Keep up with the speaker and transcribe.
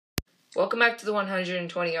Welcome back to the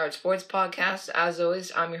 120 Yard Sports Podcast. As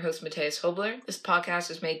always, I'm your host, Mateus Hobler. This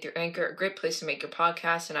podcast is made through Anchor, a great place to make your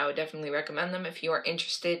podcast, and I would definitely recommend them if you are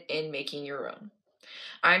interested in making your own.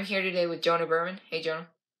 I'm here today with Jonah Berman. Hey, Jonah.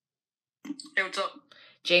 Hey, what's up?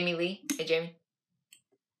 Jamie Lee. Hey, Jamie.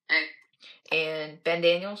 Hey. And Ben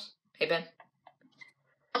Daniels. Hey, Ben.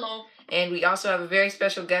 Hello. And we also have a very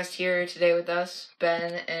special guest here today with us,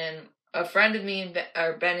 Ben, and a friend of me,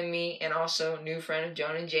 Ben and me, and also a new friend of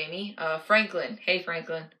Jonah and Jamie, Franklin. Hey,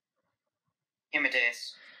 Franklin. Hey,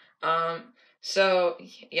 Mateus. So,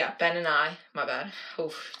 yeah, Ben and I, my bad.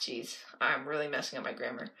 Oh, jeez, I'm really messing up my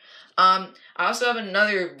grammar. I also have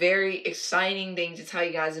another very exciting thing to tell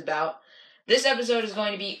you guys about. This episode is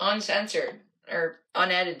going to be uncensored, or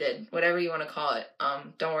unedited, whatever you want to call it.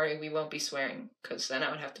 Don't worry, we won't be swearing, because then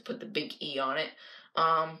I would have to put the big E on it.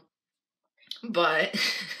 But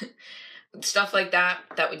stuff like that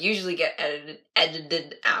would usually get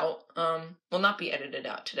edited out, will not be edited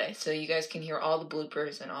out today. So you guys can hear all the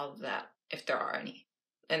bloopers and all of that, if there are any.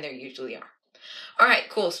 And there usually are. Alright,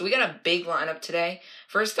 cool. So we got a big lineup today.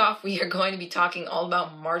 First off, we are going to be talking all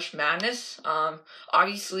about March Madness.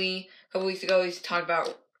 Obviously, a couple weeks ago we talked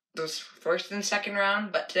about those first and second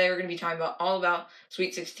round, but today we're going to be talking all about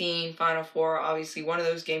Sweet 16, Final Four. Obviously, one of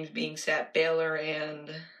those games being set, Baylor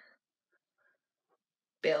and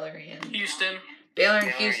Houston. Baylor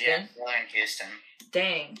and Houston.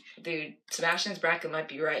 Dang, dude, Sebastian's bracket might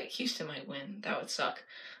be right. Houston might win. That would suck.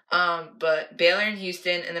 But Baylor and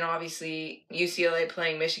Houston, and then obviously UCLA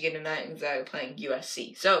playing Michigan tonight and Gonzaga playing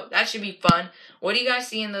USC. So that should be fun. What do you guys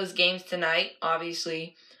see in those games tonight?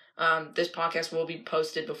 Obviously, this podcast will be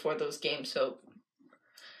posted before those games. So,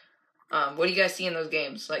 what do you guys see in those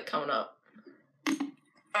games, like, coming up?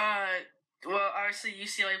 Well, obviously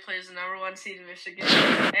UCLA plays the number 1 seed in Michigan,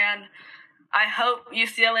 and I hope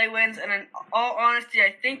UCLA wins, and in all honesty,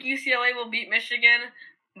 I think UCLA will beat Michigan,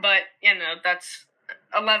 but, that's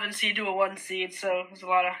 11 seed to a 1 seed, so there's a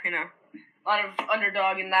lot of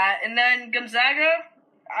underdog in that. And then Gonzaga,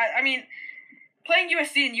 I mean, playing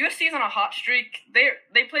USC, and USC is on a hot streak.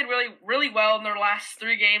 They played really, really well in their last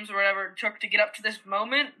 3 games or whatever it took to get up to this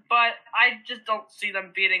moment, but I just don't see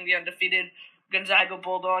them beating the undefeated Gonzaga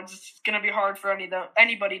Bulldogs. It's going to be hard for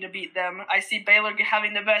anybody to beat them. I see Baylor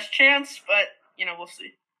having the best chance, but, we'll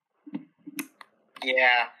see.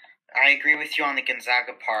 Yeah, I agree with you on the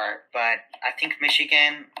Gonzaga part, but I think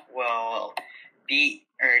Michigan will beat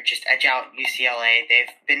or just edge out UCLA. They've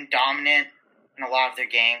been dominant in a lot of their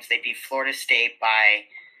games. They beat Florida State by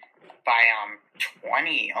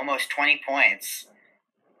 20, almost 20 points,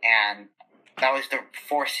 and that was the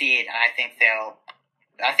 4 seed, and I think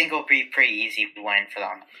it'll be pretty easy win for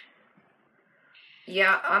them.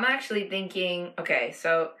 Yeah, I'm actually thinking, okay,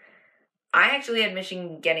 so I actually had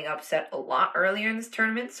Michigan getting upset a lot earlier in this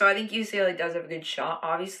tournament, so I think UCLA does have a good shot.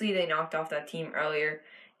 Obviously, they knocked off that team earlier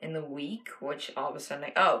in the week, which all of a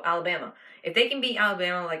sudden, Alabama. If they can beat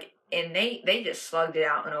Alabama, and they just slugged it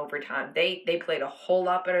out in overtime. They played a whole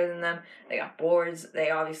lot better than them. They got boards.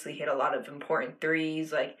 They obviously hit a lot of important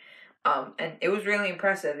threes, and it was really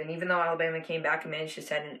impressive. And even though Alabama came back and managed to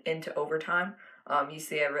send it into overtime,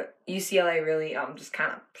 UCLA really just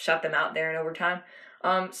kind of shut them out there in overtime.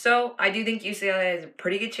 So I do think UCLA has a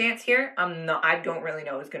pretty good chance here. I don't really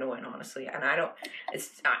know who's gonna win, honestly, and I don't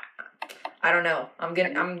know.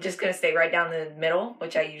 I'm just gonna stay right down the middle,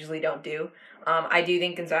 which I usually don't do. I do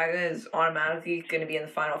think Gonzaga is automatically going to be in the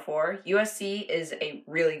Final Four. USC is a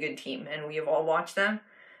really good team, and we have all watched them.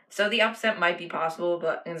 So the upset might be possible,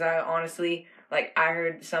 but Gonzaga, honestly, I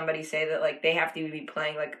heard somebody say that, they have to be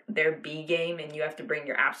playing, their B game, and you have to bring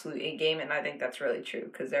your absolute A game, and I think that's really true,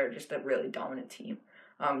 because they're just a really dominant team.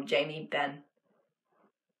 Jamie, Ben?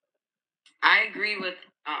 I agree with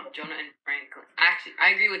Jonah and Franklin. Actually,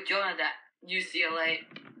 I agree with Jonah that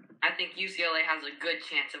I think UCLA has a good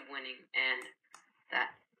chance of winning, and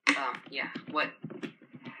that, what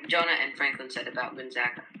Jonah and Franklin said about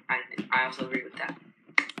Gonzaga, I also agree with that.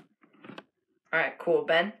 Alright, cool.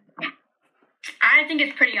 Ben? I think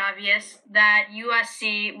it's pretty obvious that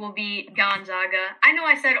USC will beat Gonzaga. I know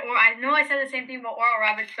I said the same thing about Oral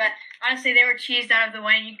Roberts, but honestly, they were cheesed out of the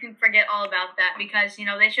win. You can forget all about that because,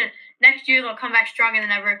 they should, next year they'll come back stronger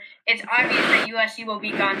than ever. It's obvious that USC will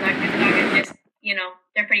beat Gonzaga. Gonzaga just,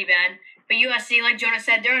 they're pretty bad. But USC, like Jonah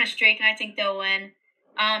said, they're on a streak, and I think they'll win.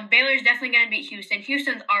 Baylor's definitely going to beat Houston.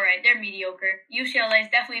 Houston's all right. They're mediocre. UCLA is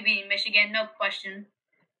definitely beating Michigan, no question.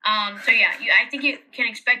 I think you can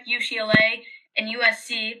expect UCLA and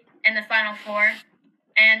USC in the Final Four,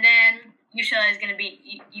 and then UCLA is going to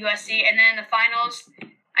beat USC, and then in the finals,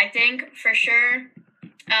 I think for sure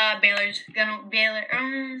Baylor.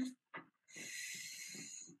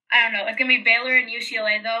 I don't know. It's gonna be Baylor and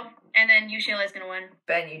UCLA though, and then UCLA is gonna win.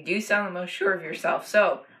 Ben, you do sound the most sure of yourself.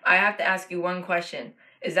 So I have to ask you one question.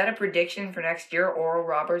 Is that a prediction for next year, Oral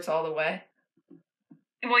Roberts all the way?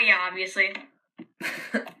 Well, yeah, obviously.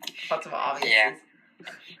 Lots of obvious. Yeah.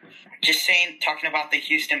 Just saying, talking about the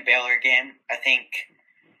Houston Baylor game, I think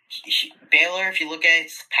Baylor, if you look at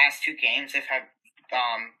its past 2 games, they've had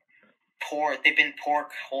they've been poor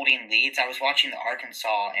holding leads. I was watching the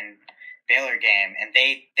Arkansas and Baylor game, and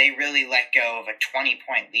they really let go of a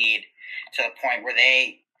 20-point lead to the point where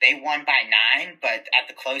they won by 9, but at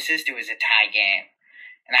the closest it was a tie game.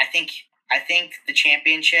 And I think the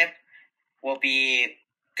championship will be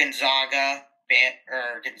Gonzaga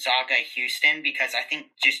Houston, because I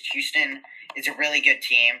think just Houston is a really good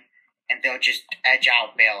team, and they'll just edge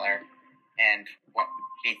out Baylor and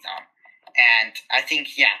beat them. And I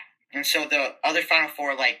think, yeah. And so the other Final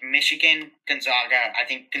Four, like Michigan, Gonzaga, I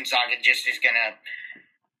think Gonzaga just is going to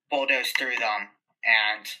bulldoze through them.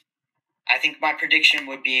 And I think my prediction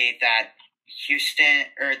would be that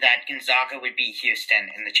Gonzaga would beat Houston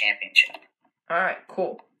in the championship. All right,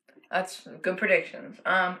 cool. That's good predictions.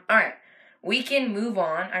 All right. We can move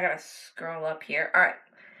on. I gotta scroll up here. All right.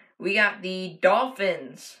 We got the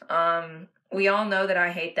Dolphins. We all know that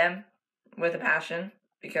I hate them with a passion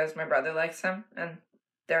because my brother likes them and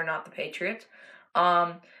they're not the Patriots.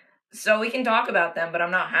 So we can talk about them, but I'm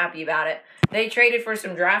not happy about it. They traded for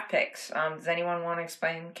some draft picks. Does anyone want to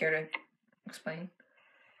explain? Care to explain?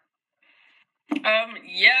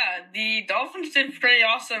 Yeah, the Dolphins did pretty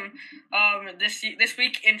awesome this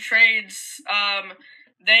week in trades.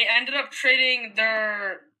 They ended up trading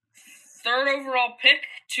their 3rd overall pick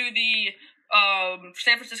to the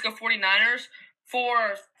San Francisco 49ers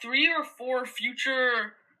for 3 or 4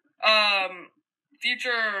 future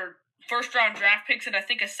first round draft picks and I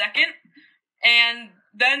think a second. And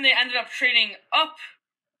then they ended up trading up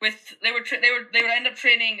with they would end up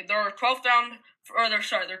trading their 12th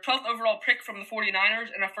overall pick from the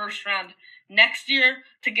 49ers in a first round next year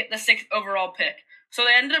to get the 6th overall pick. So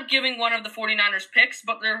they ended up giving one of the 49ers picks,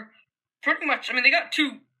 but they're pretty much, they got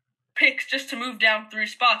 2 picks just to move down 3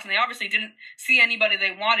 spots, and they obviously didn't see anybody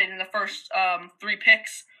they wanted in the first 3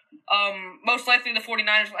 picks. Most likely the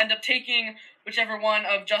 49ers will end up taking whichever one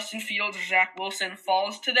of Justin Fields or Zach Wilson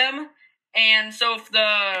falls to them. And so if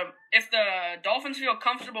the Dolphins feel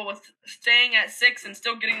comfortable with staying at 6 and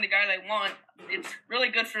still getting the guy they want, it's really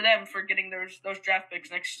good for them for getting those draft picks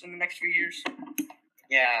in the next few years.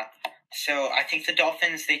 Yeah. So I think the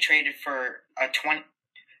Dolphins, they traded for a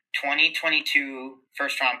 2022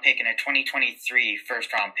 first-round pick and a 2023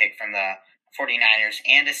 first-round pick from the 49ers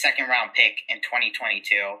and a second-round pick in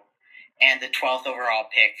 2022 and the 12th overall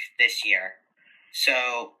pick this year.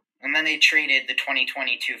 So, and then they traded the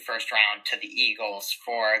 2022 first round to the Eagles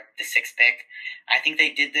for the 6th pick. I think they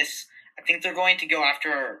did this. I think they're going to go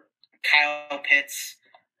after Kyle Pitts,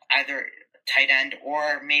 either tight end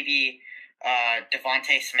or maybe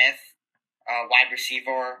Devontae Smith, wide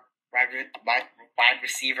receiver,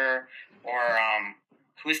 or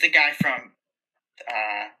who's the guy from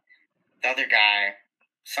the other guy?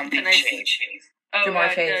 Something Chase. Jamar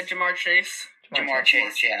Chase. Jamar Chase. Jamar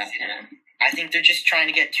Chase, yeah. I think they're just trying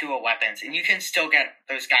to get 2 weapons, and you can still get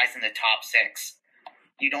those guys in the top 6.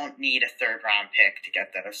 You don't need a 3rd-round pick to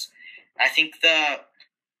get those. I think the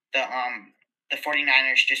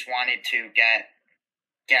 49ers just wanted to get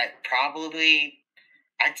probably,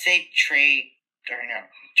 I'd say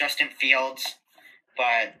Justin Fields,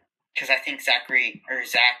 but because I think Zach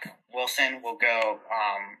Wilson will go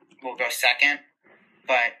second.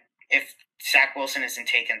 But if Zach Wilson isn't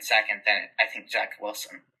taken second, then I think Zach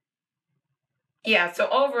Wilson. Yeah, so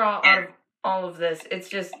overall, out of all of this, it's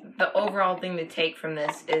just the overall thing to take from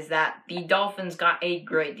this is that the Dolphins got a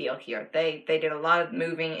great deal here. They did a lot of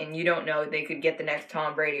moving, and you don't know, they could get the next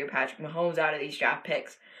Tom Brady or Patrick Mahomes out of these draft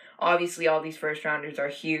picks. Obviously, all these first-rounders are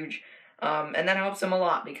huge, and that helps them a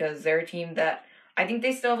lot because they're a team that I think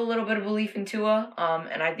they still have a little bit of belief in Tua,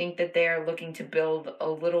 and I think that they're looking to build a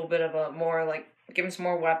little bit of a more, give him some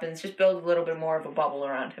more weapons, just build a little bit more of a bubble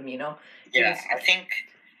around him, Yeah,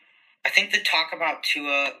 I think the talk about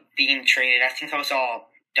Tua being traded, I think that was all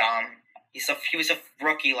dumb. He was a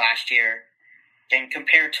rookie last year, and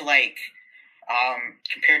compared to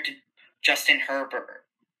Justin Herbert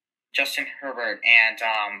and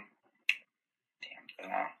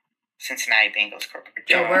Cincinnati Bengals quarterback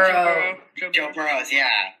Joe Burrow. Joe Burrows,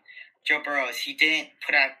 yeah. Joe Burrows. He didn't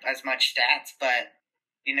put out as much stats, but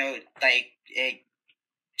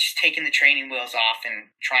just taking the training wheels off and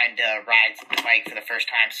trying to ride the bike for the first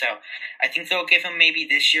time. So I think they'll give him maybe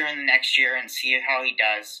this year and the next year and see how he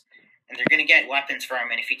does. and they're going to get weapons for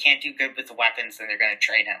him. And if he can't do good with the weapons, then they're going to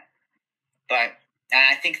trade him. But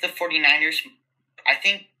I think the 49ers,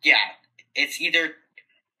 it's either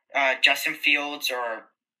Justin Fields or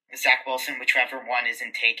Zach Wilson, whichever one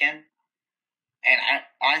isn't taken. And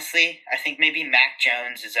honestly, I think maybe Mac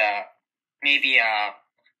Jones is a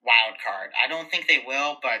wild card. I don't think they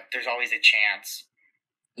will, but there's always a chance.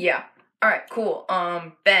 Yeah. All right. Cool.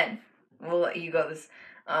 Ben, we'll let you go this.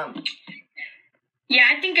 Yeah,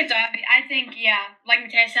 I think it's obvious. I think, like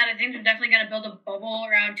Matei said, I think they're definitely going to build a bubble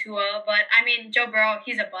around Tua. But, I mean, Joe Burrow,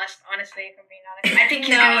 he's a bust, honestly, if I'm being honest. I think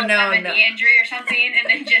he's going to have a knee injury or something and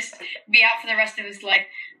then just be out for the rest of his life.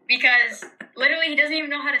 Because, literally, he doesn't even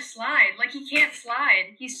know how to slide. Like, he can't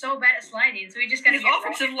slide. He's so bad at sliding, so he just got to His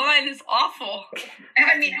offensive line is awful.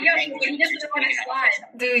 I mean, he doesn't know how to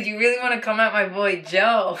slide. Dude, you really want to come at my boy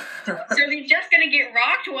Joe. So he's just going to get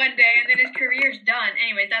rocked one day, and then his career's done.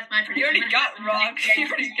 Anyways, that's my prediction. He already got rocked. He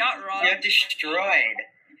already got rocked. They're destroyed.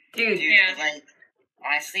 Dude, Yeah. Like,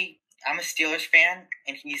 honestly, I'm a Steelers fan,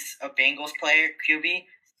 and he's a Bengals player, QB,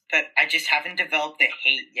 but I just haven't developed the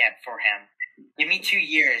hate yet for him. Give me 2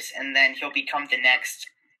 years, and then he'll become the next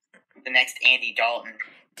Andy Dalton.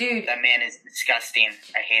 dude, That man is disgusting.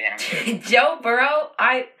 I hate him. Joe Burrow,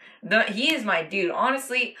 he is my dude.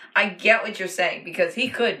 Honestly, I get what you're saying because he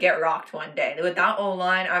could get rocked one day. With that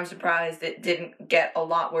O-line, I'm surprised it didn't get a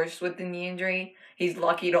lot worse with the knee injury. He's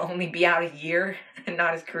lucky to only be out a year and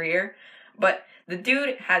not his career. But the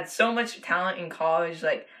dude had so much talent in college.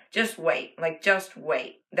 Like, just wait.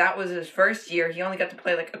 That was his first year. He only got to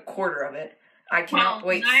play like a quarter of it. I cannot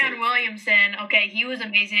wait. Zion Williamson, okay, he was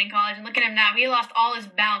amazing in college, and look at him now. He lost all his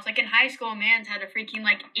bounce. Like in high school, man's had a freaking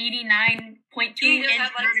 89.2 He just inch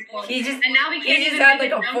had, like, vertical. He just and now he can't even had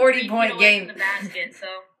make like a jump 40-point 3 feet away game. from the basket. So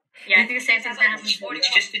yeah, I think the same thing's gonna happen.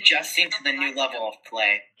 It's just adjusting to the new level of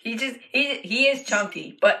play. He is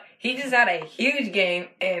chunky, but he just had a huge game,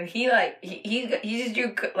 and he just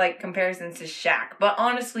drew like comparisons to Shaq. But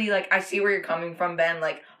honestly, like, I see where you're coming from, Ben.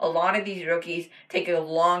 Like, a lot of these rookies take a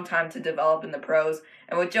long time to develop in the pros,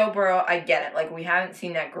 and with Joe Burrow, I get it. Like, we haven't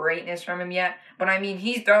seen that greatness from him yet, but I mean,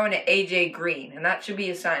 he's throwing at AJ Green, and that should be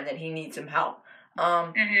a sign that he needs some help.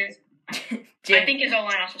 I think his O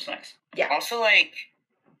line also sucks. Also, like,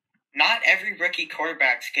 not every rookie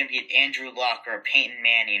quarterback's going to be an Andrew Luck or a Peyton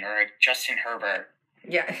Manning or a Justin Herbert.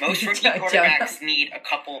 Yeah, Most rookie quarterbacks need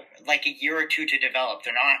a year or two to develop.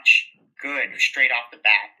 They're not good straight off the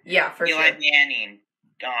bat. Yeah, for Eli sure. Manning.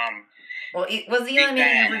 Was Eli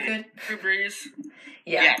Manning ever good? Drew Brees.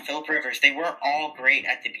 Yeah. Phillip Rivers. They weren't all great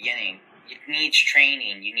at the beginning. It needs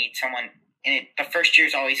training. You need someone. And the first year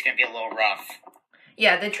is always going to be a little rough.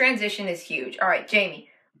 Yeah, the transition is huge. All right, Jamie,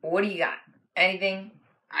 what do you got? Anything?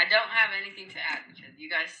 I don't have anything to add because you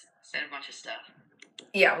guys said a bunch of stuff.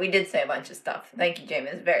 Yeah, we did say a bunch of stuff. Thank you, Jamie.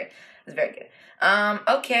 It was very good.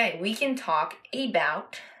 Okay, we can talk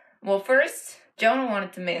about. Well, first, Jonah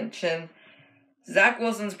wanted to mention Zach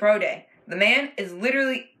Wilson's pro day. The man is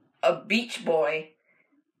literally a beach boy,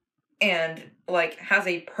 and has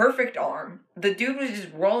a perfect arm. The dude was just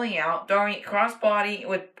rolling out, throwing it crossbody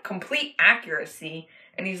with complete accuracy,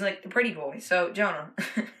 and he's like the pretty boy. So, Jonah.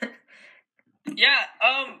 Yeah,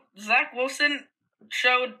 Zach Wilson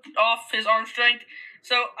showed off his arm strength.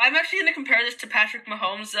 So I'm actually going to compare this to Patrick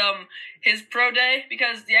Mahomes, his pro day,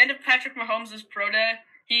 because the end of Patrick Mahomes' pro day,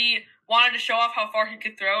 he wanted to show off how far he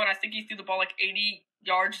could throw, and I think he threw the ball 80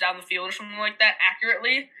 yards down the field or something like that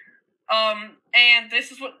accurately. And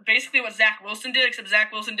this is basically what Zach Wilson did, except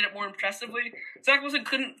Zach Wilson did it more impressively. Zach Wilson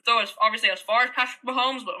couldn't throw as far as Patrick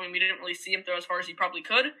Mahomes, but we didn't really see him throw as far as he probably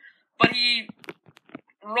could. But he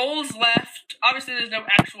rolls left. Obviously, there's no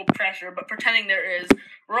actual pressure, but pretending there is.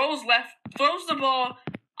 Rolls left, throws the ball,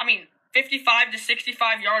 55 to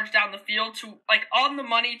 65 yards down the field to, on the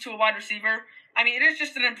money to a wide receiver. It is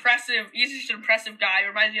just he's just an impressive guy. It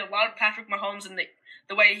reminds me a lot of Patrick Mahomes in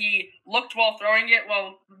the way he looked while throwing it,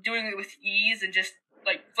 while doing it with ease and just,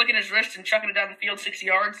 flicking his wrist and chucking it down the field 60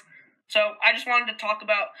 yards. So I just wanted to talk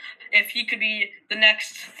about if he could be the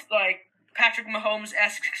next, Patrick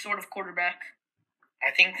Mahomes-esque sort of quarterback. I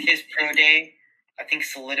think his pro day,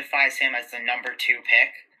 solidifies him as the number 2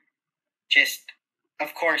 pick. Just,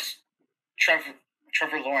 of course,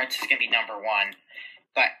 Trevor Lawrence is going to be number 1.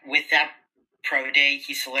 But with that pro day,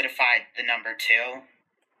 he solidified the number 2.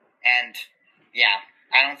 And, yeah,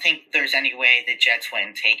 I don't think there's any way the Jets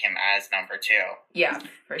wouldn't take him as number 2. Yeah,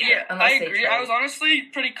 for sure. Yeah, I agree. I was honestly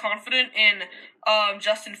pretty confident in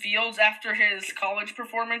Justin Fields after his college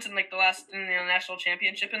performance in the national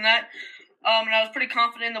championship and that. And I was pretty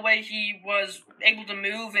confident in the way he was able to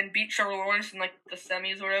move and beat Trevor Lawrence in the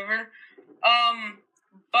semis or whatever.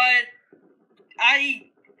 But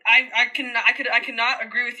I cannot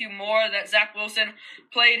agree with you more that Zach Wilson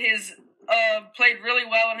played really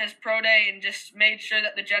well in his pro day and just made sure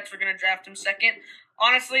that the Jets were going to draft him second.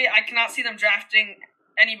 Honestly, I cannot see them drafting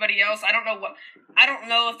anybody else. I don't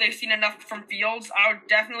know if they've seen enough from Fields. I would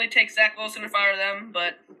definitely take Zach Wilson if I were them,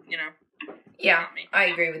 but Yeah, not me. I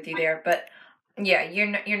agree with you there, but yeah,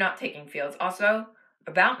 you're not taking Fields. Also,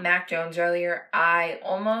 about Mac Jones earlier, I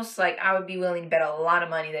would be willing to bet a lot of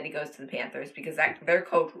money that he goes to the Panthers because their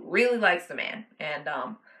coach really likes the man, and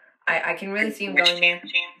I can really see him Which going there.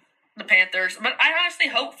 team? The Panthers. But I honestly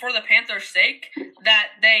hope for the Panthers' sake that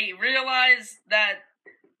they realize that,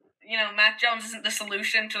 Mac Jones isn't the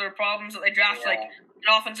solution to their problems, that they draft like an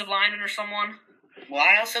offensive lineman or someone. Well,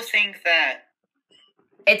 I also think that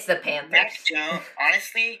It's the Panthers. Mac Jones,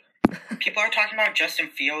 honestly, people are talking about Justin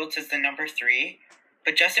Fields as the number 3,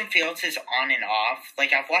 but Justin Fields is on and off.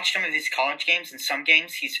 Like, I've watched some of his college games, and some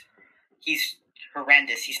games he's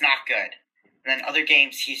horrendous. He's not good. And then other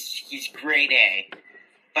games he's grade A.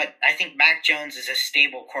 But I think Mac Jones is a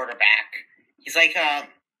stable quarterback. He's like a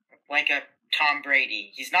Tom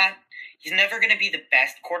Brady. He's never going to be the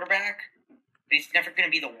best quarterback, but he's never going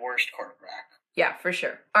to be the worst quarterback. Yeah, for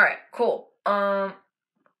sure. All right, cool.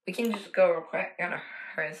 We can just go real quick. Gotta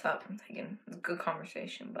hurry this up. I'm thinking it's a good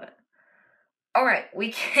conversation, but all right,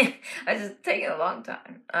 we can. I just taking a long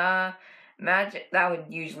time. Magic. That would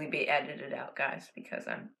usually be edited out, guys, because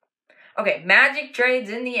I'm. Okay, Magic trades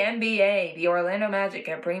in the NBA. The Orlando Magic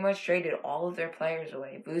have pretty much traded all of their players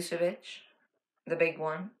away. Vucevic, the big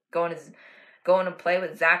one, going to play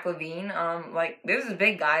with Zach LaVine. This is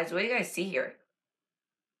big, guys. What do you guys see here?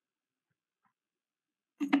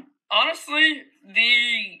 Honestly,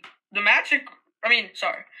 the Magic.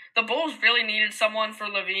 The Bulls really needed someone for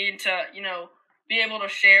LaVine to, be able to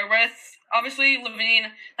share with. Obviously,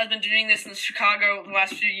 LaVine has been doing this in Chicago the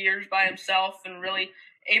last few years by himself and really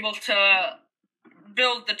able to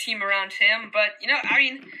build the team around him. But,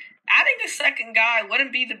 adding a second guy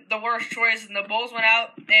wouldn't be the worst choice. And the Bulls went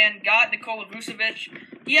out and got Nikola Vucevic.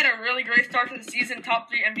 He had a really great start to the season, top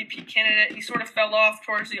 3 MVP candidate. He sort of fell off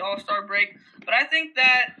towards the All-Star break. But I think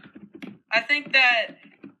that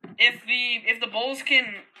if the Bulls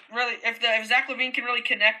can really, if Zach LaVine can really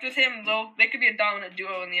connect with him, they could be a dominant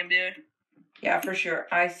duo in the NBA. Yeah, for sure.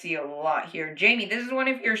 I see a lot here. Jamie, this is one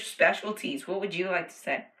of your specialties. What would you like to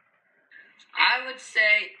say? I would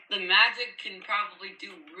say the Magic can probably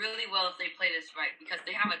do really well if they play this right because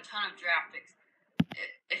they have a ton of draft picks.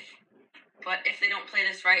 But if they don't play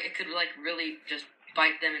this right, it could really just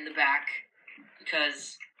bite them in the back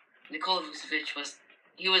because Nikola Vucevic was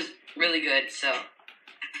really good. So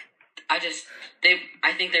I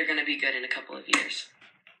think they're going to be good in a couple of years.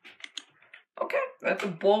 Okay, that's a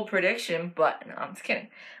bold prediction, but no, I'm just kidding.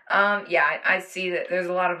 I see that there's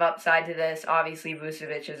a lot of upside to this. Obviously,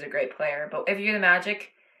 Vucevic is a great player, but if you're the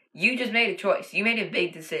Magic, you just made a choice. You made a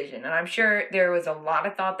big decision, and I'm sure there was a lot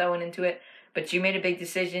of thought that went into it, but you made a big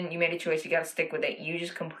decision. You made a choice. You got to stick with it. You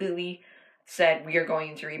just completely said we are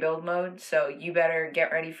going into rebuild mode, so you better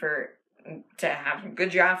get ready to have some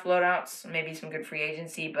good draft loadouts, maybe some good free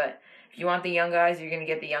agency, but if you want the young guys, you're going to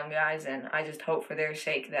get the young guys, and I just hope for their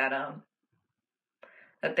sake that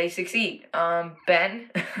they succeed.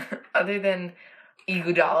 Ben, other than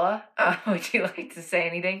Iguodala, would you like to say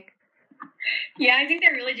anything? Yeah, I think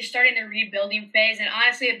they're really just starting their rebuilding phase, and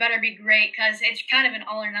honestly, it better be great because it's kind of an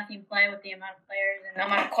all-or-nothing play with the amount of players and the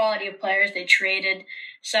amount of quality of players they traded.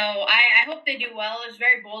 So I hope they do well. It's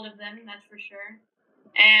very bold of them, that's for sure.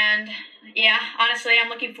 And, yeah, honestly, I'm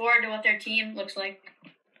looking forward to what their team looks like.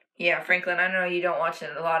 Yeah, Franklin, I know you don't watch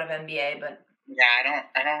a lot of NBA, but... Yeah,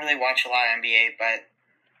 I don't really watch a lot of NBA, but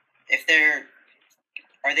if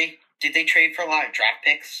did they trade for a lot of draft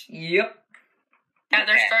picks? Yep. Yeah,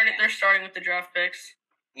 they're starting with the draft picks.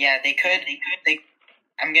 Yeah, they could.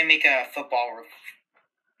 I'm gonna make a football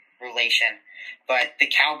relation, but the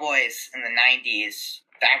Cowboys in the '90s,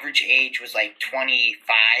 the average age was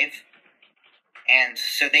 25, and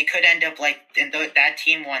so they could end up that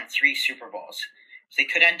team won 3 Super Bowls. So they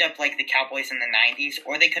could end up like the Cowboys in the '90s,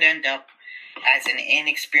 or they could end up as an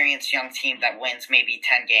inexperienced young team that wins maybe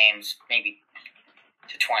 10 games, maybe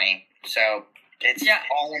to 20. So it's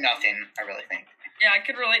all or nothing, I really think. Yeah, I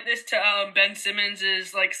could relate this to Ben Simmons'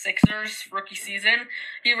 Sixers rookie season.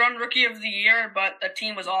 He won Rookie of the Year, but the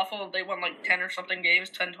team was awful. They won 10 or something games,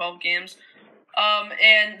 10, 12 games.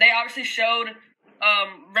 And they obviously showed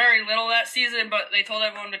very little that season, but they told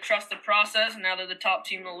everyone to trust the process, and now they're the top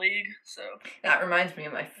team in the league. So that reminds me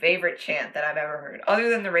of my favorite chant that I've ever heard, other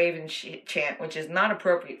than the Ravens chant, which is not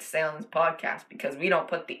appropriate to say on this podcast because we don't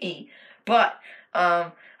put the E. But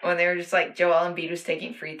when they were just like Joel Embiid was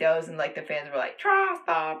taking free throws and like the fans were like trust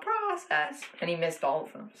the process, and he missed all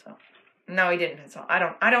of them. So no, he didn't miss all. I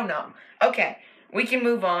don't know. Okay, we can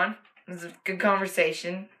move on. This is a good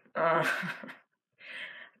conversation.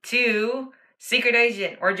 To Secret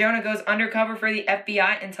Agent, where Jonah goes undercover for the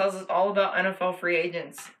FBI and tells us all about NFL free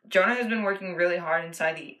agents. Jonah has been working really hard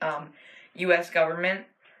inside the U.S. government,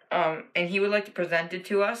 and he would like to present it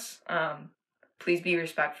to us. Please be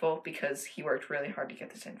respectful because he worked really hard to get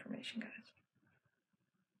this information, guys.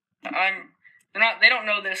 They don't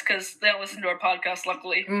know this because they don't listen to our podcast,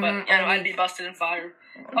 luckily. But I'd be busted and fired.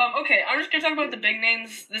 Okay, I'm just gonna talk about the big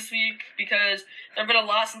names this week because there've been a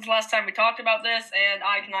lot since the last time we talked about this, and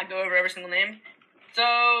I cannot go over every single name.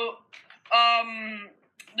 So,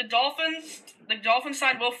 the Dolphins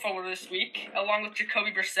signed Will Fuller this week, along with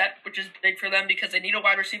Jacoby Brissett, which is big for them because they need a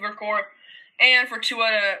wide receiver core, and for Tua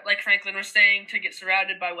to, like Franklin was saying, to get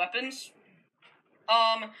surrounded by weapons.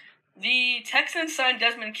 The Texans signed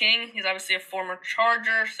Desmond King. He's obviously a former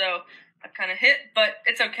Charger, so that kind of hit, but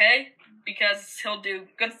it's okay because he'll do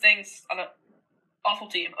good things on an awful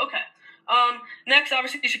team. Okay. Next,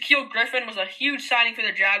 obviously, Shaquille Griffin was a huge signing for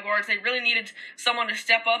the Jaguars. They really needed someone to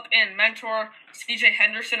step up and mentor C.J.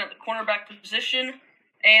 Henderson at the cornerback position,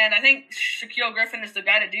 and I think Shaquille Griffin is the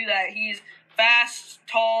guy to do that. He's fast,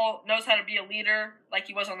 tall, knows how to be a leader like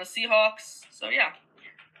he was on the Seahawks, so yeah.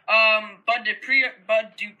 Bud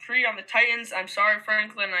Dupree on the Titans. I'm sorry,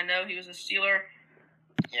 Franklin. I know he was a Steeler.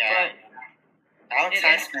 Yeah. Alex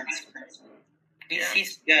Highsmith,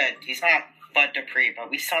 he's good. He's not Bud Dupree, but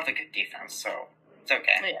we still have a good defense, so it's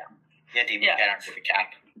okay. Yeah. Get under the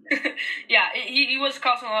cap. Yeah, he was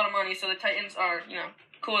costing a lot of money, so the Titans are,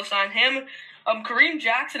 cool to sign him. Kareem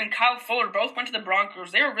Jackson and Kyle Fuller both went to the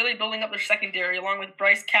Broncos. They were really building up their secondary, along with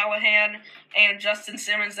Bryce Callahan and Justin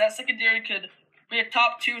Simmons. That secondary could be a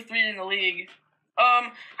top 2-3 in the league.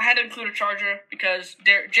 I had to include a Charger because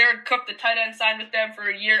Jared Cook, the tight end, signed with them for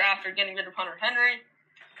a year after getting rid of Hunter Henry.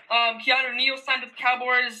 Keanu Neal signed with the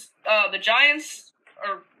Cowboys. The Giants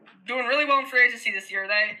are doing really well in free agency this year.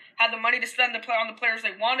 They had the money to spend on the players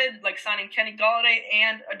they wanted, like signing Kenny Golladay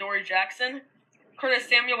and Adoree Jackson. Curtis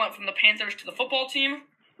Samuel went from the Panthers to the football team.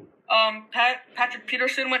 Patrick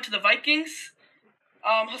Peterson went to the Vikings.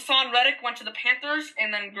 Hassan Reddick went to the Panthers,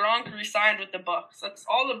 and then Gronk re-signed with the Bucs. That's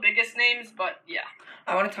all the biggest names, but yeah.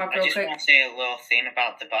 I want to talk real quick. I just want to say a little thing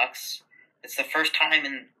about the Bucs. It's the first time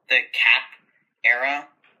in the cap era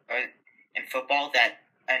in football that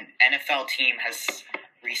an NFL team has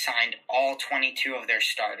re-signed all 22 of their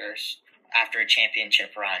starters after a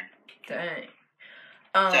championship run. Dang.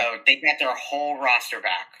 So they got their whole roster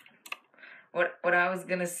back. What I was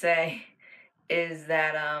gonna say is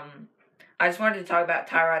that I just wanted to talk about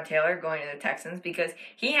Tyrod Taylor going to the Texans because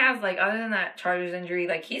he has, other than that Chargers injury,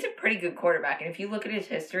 he's a pretty good quarterback. And if you look at his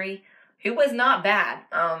history, he was not bad.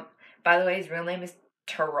 By the way, his real name is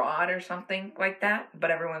Tyrod or something like that, but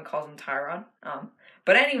everyone calls him Tyrod.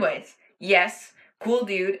 But anyways, yes, cool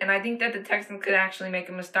dude. And I think that the Texans could actually make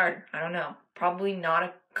him a starter. I don't know. Probably not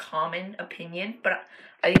a common opinion, but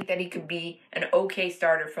I think that he could be an okay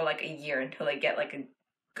starter for, a year until they get, a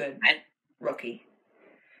good rookie.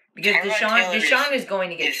 Because Deshaun is going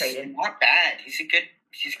to get traded. Not bad. He's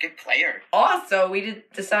a good player. Also, we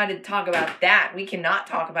decided to talk about that. We cannot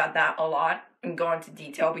talk about that a lot and go into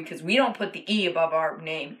detail because we don't put the E above our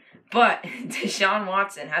name. But Deshaun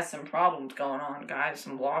Watson has some problems going on, guys.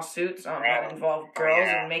 Some lawsuits that involve girls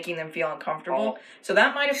and making them feel uncomfortable. So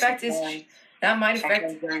that might affect his.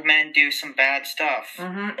 Sometimes men do some bad stuff.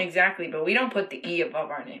 Exactly. But we don't put the E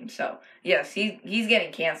above our name. So yes, he's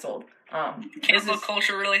getting canceled. Cancel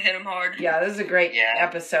culture really hit him hard. Yeah, this is a great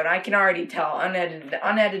episode. I can already tell.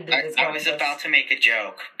 Unedited. I was about to make a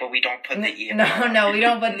joke, but we don't put the E. No, we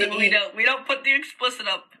don't put the E. We don't put the explicit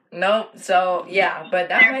up. Nope. So yeah, but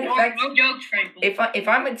that might affect. No jokes, Franklin. If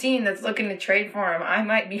I'm a team that's looking to trade for him, I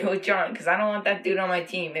might be with John because I don't want that dude on my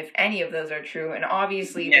team. If any of those are true, and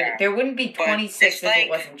obviously there wouldn't be 26 if it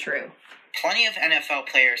wasn't true. Plenty of NFL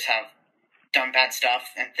players have done bad stuff,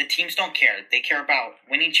 and the teams don't care. They care about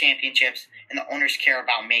winning championships, and the owners care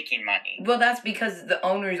about making money. Well, that's because the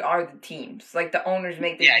owners are the teams. The owners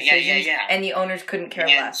make the decisions, and the owners couldn't care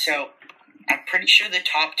less. So, I'm pretty sure the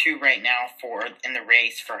top two right now in the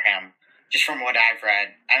race for him, just from what I've read,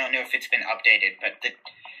 I don't know if it's been updated, but I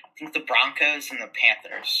think the Broncos and the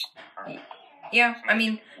Panthers. Yeah, I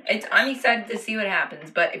mean, I'm excited to see what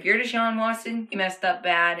happens, but if you're Deshaun Watson, you messed up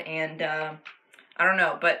bad, and I don't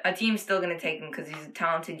know, but a team's still gonna take him because he's a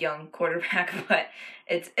talented young quarterback. But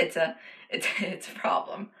it's a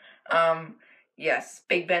problem. Yes,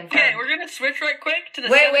 Big Ben found... Okay, we're gonna switch right quick to the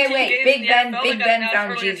Wait. 17 games in Big the Ben NFL that got announced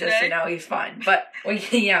found earlier Jesus, today. and now he's fine. But, we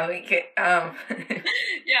could, Yeah,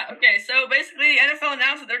 okay, so basically, NFL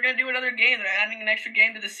announced that they're going to do another game. They're adding an extra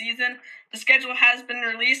game to the season. The schedule has been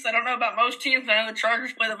released. I don't know about most teams, but I know the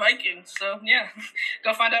Chargers play the Vikings. So, yeah,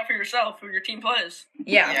 go find out for yourself who your team plays.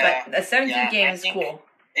 yeah, but the 17 Yeah, game I is think- cool.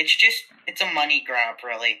 It's a money grab,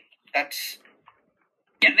 really. That's.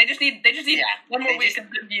 Yeah, they just need Yeah, one more they week just- of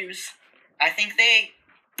good views. I think they,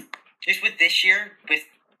 just with this year, with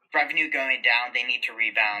revenue going down, they need to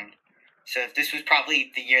rebound. So this was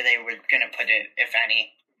probably the year they were going to put it, if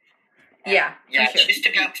any. Yeah, Yeah, for sure. just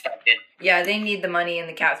to be expected. Yeah, they need the money and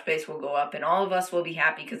the cap space will go up, and all of us will be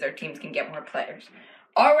happy because their teams can get more players.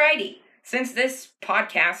 Alrighty, since this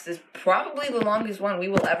podcast is probably the longest one we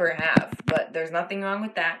will ever have, but there's nothing wrong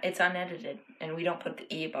with that. It's unedited, and we don't put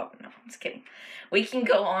the E above. No, I'm just kidding. We can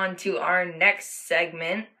go on to our next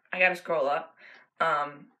segment. I gotta scroll up.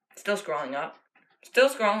 Still scrolling up. Still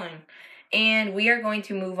scrolling. And we are going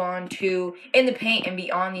to move on to In the Paint and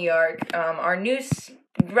Beyond the Arc, our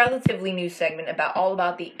relatively new segment all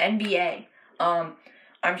about the NBA. I'm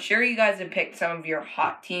sure you guys have picked some of your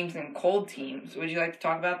hot teams and cold teams. Would you like to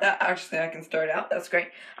talk about that? Actually, I can start out. That's great.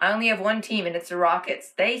 I only have one team, and it's the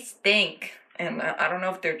Rockets. They stink. And I don't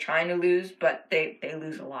know if they're trying to lose, but they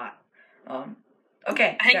lose a lot.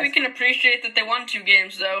 Okay. I think guys. we can appreciate that they won 2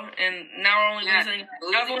 games, though, and now we're only losing.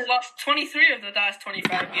 Now we've only lost 23 of the last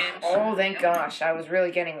 25 games. Oh, thank gosh! I was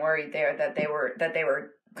really getting worried there that they were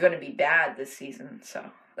going to be bad this season.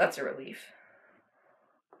 So that's a relief.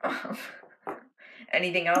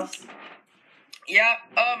 Anything else? Yeah,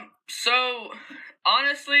 so,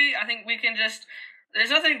 honestly, I think we can just,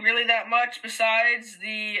 there's nothing really that much besides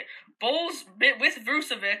the Bulls, with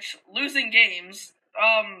Vucevic, losing games.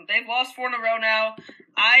 They've lost 4 in a row now.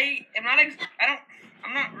 I'm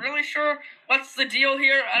not really sure what's the deal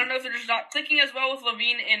here. I don't know if they're just not clicking as well with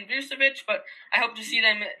Levine and Vucevic, but I hope to see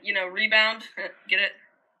them, rebound. Get it?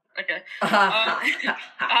 Okay.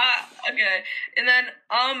 Okay. And then,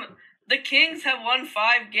 the Kings have won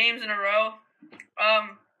 5 games in a row.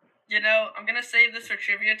 I'm gonna save this for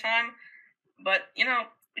trivia time, but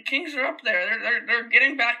the Kings are up there. They're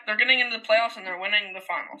getting back. They're getting into the playoffs and they're winning the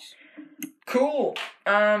finals. Cool.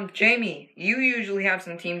 Jamie, you usually have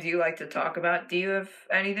some teams you like to talk about. Do you have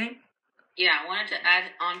anything? Yeah, I wanted to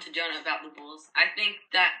add on to Jonah about the Bulls. I think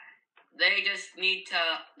that they needed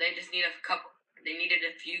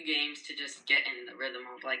a few games to just get in the rhythm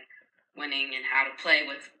of winning and how to play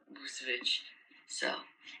with Vucevic. So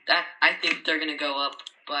that I think they're gonna go up.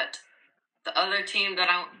 But the other team that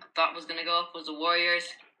I thought was gonna go up was the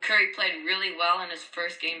Warriors. Curry played really well in his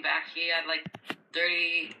first game back. He had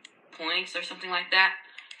 30 points or something like that.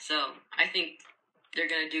 So I think they're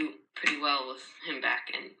gonna do pretty well with him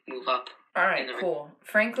back and move up. All right, cool.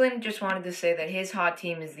 Franklin just wanted to say that his hot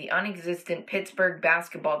team is the unexistent Pittsburgh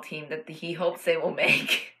basketball team that he hopes they will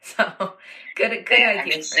make. So good idea. I'm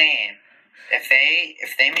just saying, if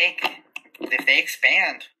they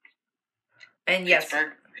expand, and yes,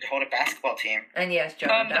 Pittsburgh could hold a basketball team. And yes,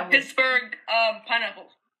 John. The Pittsburgh Pineapple.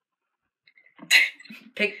 And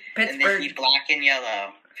Pittsburgh. they be black and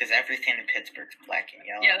yellow. Because everything in Pittsburgh's black and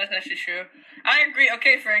yellow. Yeah, that's actually true. I agree.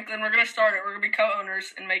 Okay, Franklin, we're gonna start it. We're gonna be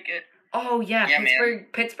co-owners and make it. Oh yeah, Yeah,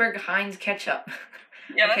 Pittsburgh Heinz ketchup.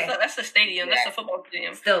 Yeah, Okay. that's the stadium. Yeah. That's the football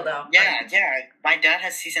stadium. Still though. Yeah. My dad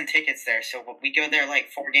has season tickets there, so we go there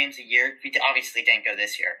 4 games a year. We obviously didn't go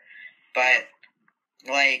this year, but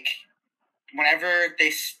whenever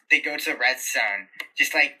they go to the red zone,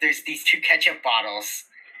 just there's these 2 ketchup bottles,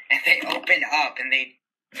 and they open up and they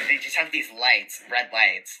just have these red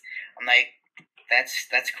lights. I'm like,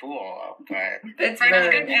 that's cool, but That's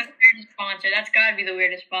Pittsburgh. the weirdest sponsor. That's gotta be the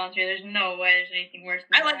weirdest sponsor. There's no way there's anything worse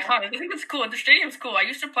than I like that. Heinz. I think it's cool. The stadium's cool. I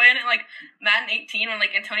used to play in it Madden 18 when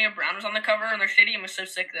Antonio Brown was on the cover, and their stadium was so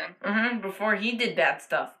sick then. Before he did bad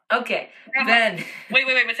stuff. Okay, Yeah. Ben. Wait,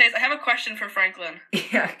 Matthias, I have a question for Franklin. Yeah,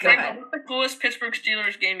 go Franklin, ahead. what's the coolest Pittsburgh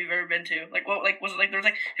Steelers game you've ever been to? Was it there was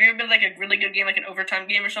have you ever been to a really good game, an overtime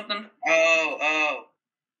game or something? oh.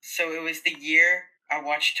 So it was the year I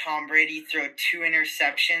watched Tom Brady throw 2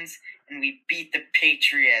 interceptions, and we beat the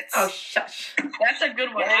Patriots. Oh shush. That's a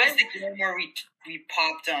good one. That was the game where we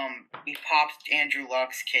popped Andrew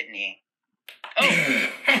Luck's kidney. Oh,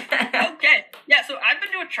 okay. Yeah, so I've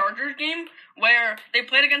been to a Chargers game where they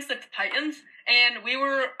played against the Titans, and we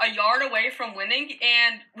were a yard away from winning,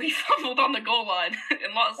 and we fumbled on the goal line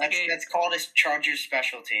and lost the game. That's called a Chargers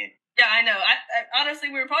specialty. Yeah, I know. I honestly,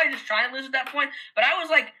 we were probably just trying to lose at that point, but I was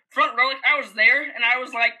front row, I was there, and I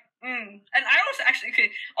was and I was actually,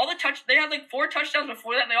 okay, they had 4 touchdowns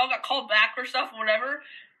before that, and they all got called back or stuff or whatever,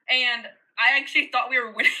 and I actually thought we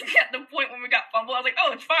were winning at the point when we got fumbled. I was like,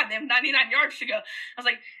 oh, it's fine. They have 99 yards to go. I was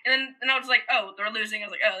like, and I was like, oh, they're losing. I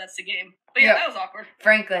was like, oh, that's the game. But yeah, that was awkward.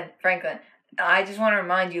 Franklin, I just want to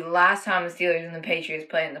remind you, last time the Steelers and the Patriots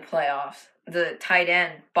played in the playoffs, the tight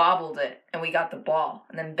end bobbled it, and we got the ball.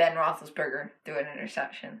 And then Ben Roethlisberger threw an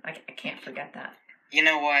interception. I can't forget that. You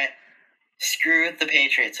know what? Screw the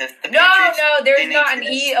Patriots. If the No, Patriots there's didn't not an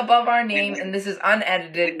exist, E above our name, and this is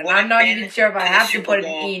unedited, and I'm not even sure if I have to put an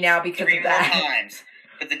E now because three of more that. times.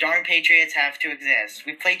 But the darn Patriots have to exist.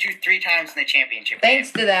 We played you 3 times in the championship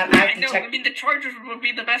Thanks to that, I I have to know. check. I mean, the Chargers would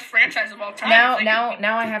be the best franchise of all time.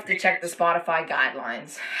 Now I have to check the Spotify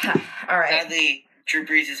guidelines. All right. Sadly, Drew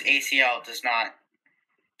Brees' ACL does not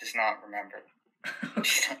remember.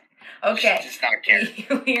 Okay. Does not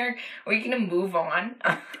care. We're gonna move on.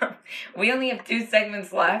 We only have 2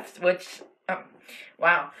 segments left, which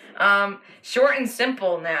wow. Short and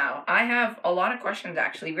simple now. I have a lot of questions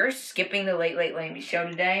actually. We're skipping the Late Late show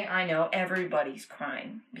today. I know everybody's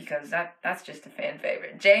crying because that's just a fan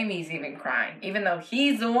favorite. Jamie's even crying, even though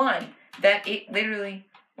he's the one that it literally.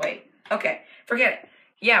 Wait. Okay. Forget it.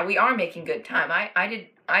 Yeah, we are making good time. I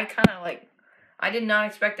did not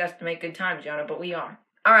expect us to make good time, Jonah, but we are.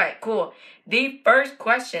 All right, cool. The first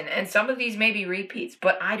question, and some of these may be repeats,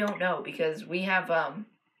 but I don't know because we have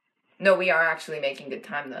no, we are actually making good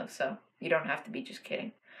time though, so you don't have to be just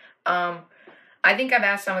kidding. I think I've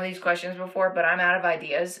asked some of these questions before, but I'm out of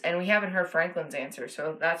ideas, and we haven't heard Franklin's answer,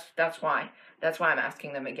 so that's why I'm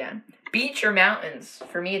asking them again. Beach or mountains?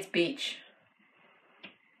 For me, it's beach.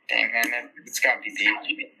 Dang, man, it's got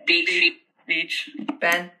to be Beach.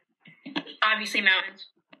 Ben? Obviously, mountains.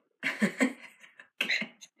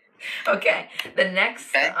 Okay, the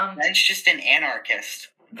next Ben's just an anarchist.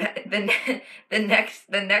 the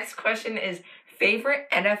next question is favorite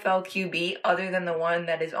NFL QB other than the one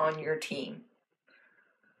that is on your team.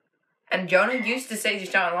 And Jonah used to say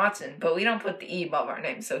Deshaun Watson, but we don't put the E above our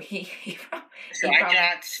name, so I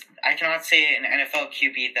cannot say an NFL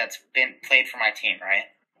QB that's been played for my team, right?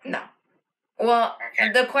 No. Well,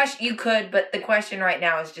 Okay. the question you could, but the question right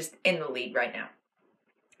now is just in the lead right now.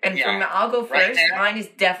 And Yeah, I'll go right first. now- Mine is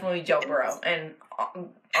definitely Joe Burrow, and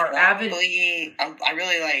our avid I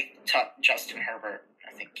really like Justin Herbert.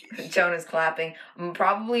 I think he's Jonah's clapping.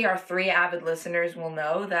 Probably our 3 avid listeners will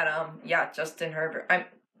know that Justin Herbert.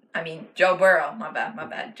 I mean Joe Burrow. My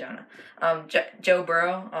bad, Jonah. Joe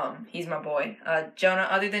Burrow. He's my boy. Jonah.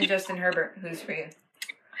 Other than Justin Herbert, who's for you?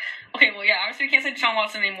 Okay, well, yeah, obviously we can't say Deshaun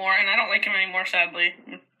Watson anymore, and I don't like him anymore, sadly.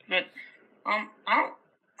 But I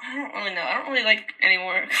don't really know. I don't really like any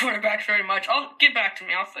more quarterbacks very much. I'll get back to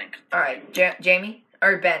me. I'll think. All right, Jamie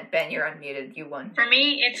or Ben. Ben, you're unmuted. You won. For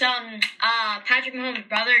me, it's Patrick Mahomes'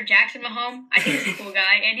 brother, Jackson Mahomes. I think he's a cool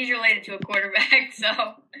guy, and he's related to a quarterback, so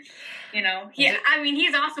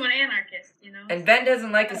he's also an anarchist, And Ben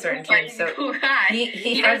doesn't like a certain team, He's so a cool guy.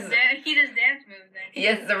 he does has dance moves. he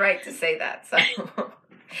has the right to say that. So,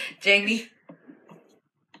 Jamie.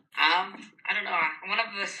 I don't know. One of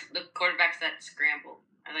the quarterbacks that scramble.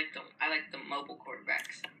 I like the mobile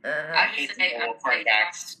quarterbacks. I I hate would say the I mobile would say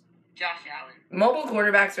quarterbacks. Josh Allen. Mobile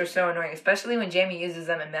quarterbacks are so annoying, especially when Jamie uses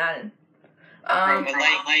them in Madden. But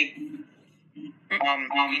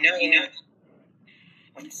you know,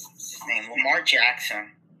 what's his name? Lamar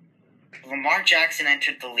Jackson. Lamar Jackson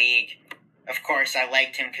entered the league. Of course, I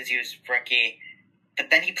liked him because he was rookie. But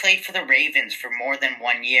then he played for the Ravens for more than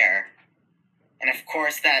 1 year. And of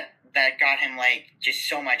course, that got him, just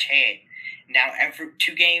so much hate. Now, every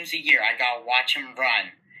 2 games a year, I gotta watch him run.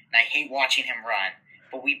 And I hate watching him run.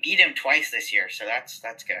 But we beat him twice this year, so that's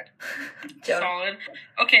good. Jonah. Solid.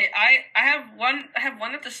 Okay, I have one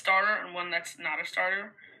that's a starter and one that's not a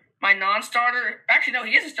starter. My non-starter, actually no,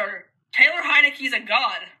 he is a starter. Taylor Heineke's a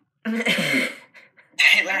god.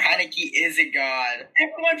 Taylor Heineke is a god.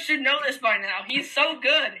 Everyone should know this by now. He's so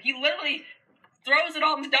good. He literally throws it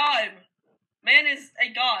on the dime. Man is a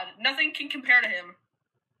god. Nothing can compare to him.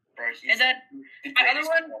 Bro, he's And then the my other greatest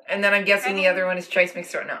one? of all time. And then I'm guessing the other one is Trace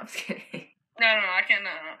McSorley. No, I'm just kidding. No, I can't. No.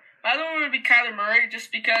 My other one would be Kyler Murray,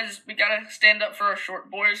 just because we gotta stand up for our short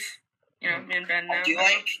boys. Me and Ben. I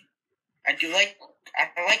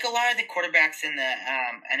like a lot of the quarterbacks in the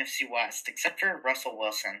NFC West, except for Russell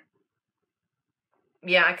Wilson.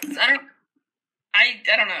 Yeah, I could. I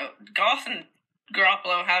don't know. Goff and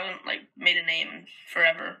Garoppolo haven't made a name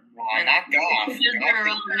forever. Well, not Goff. Goff Just never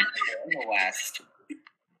is in the West.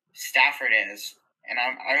 Stafford is, and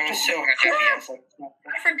I was so happy. I was like,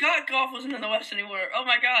 I forgot Goff wasn't in the West anymore. Oh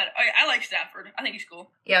my god. I like Stafford. I think he's cool.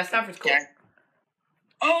 Yeah, Stafford's cool. yeah,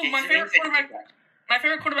 Oh, he's my a favorite really good quarterback. quarterback. My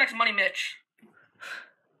favorite quarterback's Money Mitch.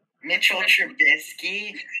 Mitchell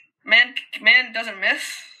Trubisky. Man doesn't miss.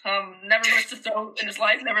 Never missed a throw in his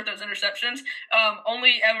life. Never throws interceptions.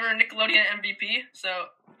 Only ever Nickelodeon MVP. So,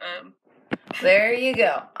 There you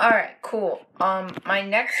go. All right, cool. My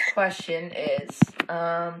next question is,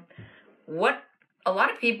 what a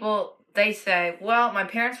lot of people they say, well, my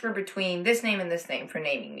parents were between this name and this name for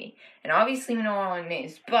naming me, and obviously we know all our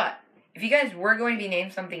names. But if you guys were going to be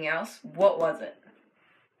named something else, what was it?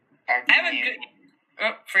 I have a good.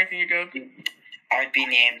 Oh, Franklin, you go. I would be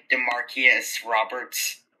named Demarcus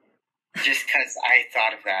Roberts, just because I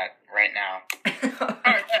thought of that right now.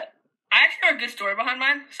 All right, I actually have a good story behind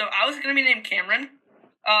mine. So I was gonna be named Cameron,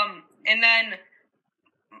 and then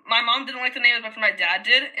my mom didn't like the name as much as my dad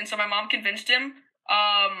did, and so my mom convinced him,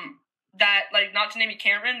 that like not to name me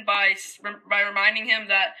Cameron by reminding him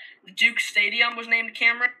that the Duke Stadium was named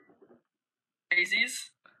Cameron. Crazies.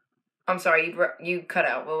 I'm sorry, you cut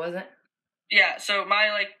out. What was it? Yeah, so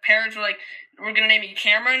my parents were like, we're gonna name you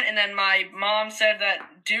Cameron, and then my mom said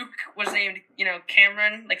that Duke was named,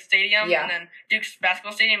 Cameron, Stadium, Yeah. and then Duke's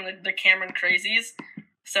basketball stadium, the Cameron Crazies.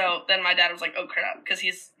 So then my dad was like, oh crap, because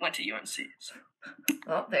he's went to UNC. So.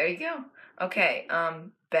 Well, there you go. Okay,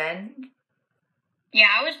 Ben. Yeah,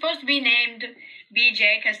 I was supposed to be named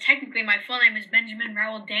BJ because technically my full name is Benjamin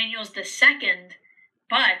Raoul Daniels II,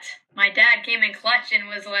 but my dad came in clutch and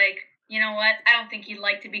was like, you know what? I don't think he'd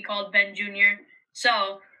like to be called Ben Jr.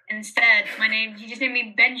 So instead, he just named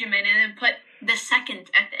me Benjamin and then put the second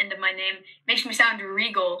at the end of my name. Makes me sound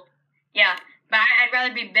regal. Yeah, but I'd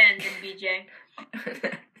rather be Ben than BJ.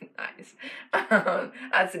 Nice.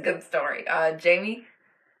 That's a good story. Jamie?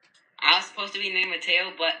 I was supposed to be named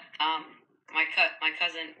Mateo, but my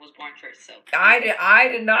cousin was born first, so. I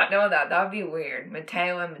did not know that. That would be weird.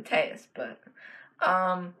 Mateo and Mateus, but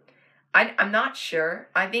I'm not sure.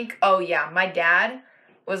 I think my dad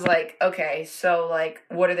was like, okay, so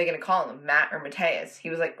what are they gonna call him? Matt or Mateus? He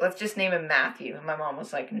was like, let's just name him Matthew. And my mom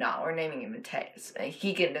was like, no, we're naming him Mateus. And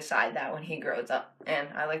he can decide that when he grows up. And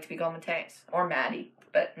I like to be called Mateus or Maddie,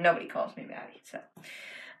 but nobody calls me Maddie, so.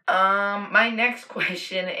 My next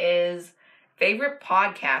question is favorite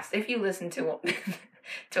podcast if you listen to one,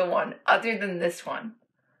 to one other than this one.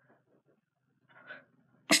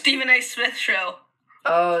 Stephen A. Smith Show.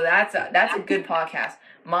 Oh, that's a good podcast.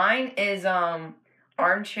 Mine is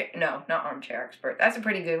Armchair. No, not Armchair Expert. That's a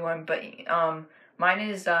pretty good one. But mine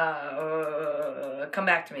is Come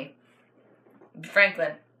Back to Me.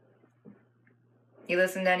 Franklin, you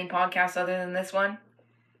listen to any podcasts other than this one?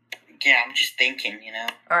 Yeah, I'm just thinking,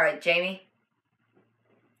 All right, Jamie.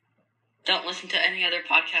 Don't listen to any other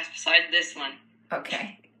podcast besides this one.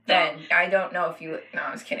 Okay, Ben. I don't know if you. No,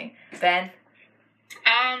 I was kidding. Ben.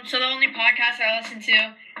 So the only podcast I listen to,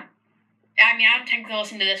 I don't technically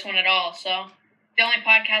listen to this one at all, so the only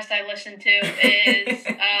podcast I listen to is,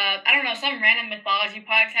 I don't know, some random mythology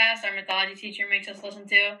podcast our mythology teacher makes us listen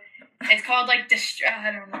to. It's called, I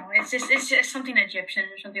don't know, it's just something Egyptian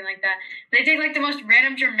or something like that. They take, the most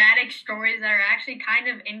random dramatic stories that are actually kind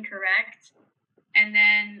of incorrect, and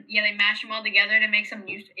then, they mash them all together to make some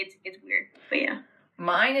news. It's weird, but yeah.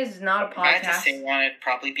 Mine is not a podcast. I had to say one, it'd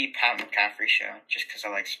probably be Pat McCaffrey Show, just because I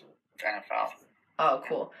like NFL. Oh,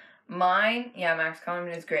 cool. Mine, Max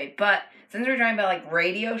Kellerman is great. But since we're talking about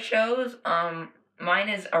radio shows, mine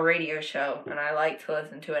is a radio show, and I like to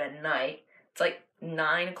listen to it at night. It's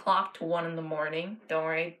 9 o'clock to 1 in the morning. Don't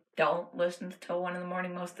worry, don't listen till 1 in the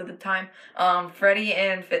morning most of the time. Freddie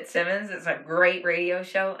and Fitzsimmons is a great radio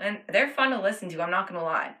show, and they're fun to listen to. I'm not gonna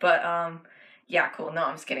lie, but yeah, cool. No,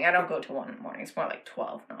 I'm just kidding. I don't go to 1 in the morning. It's more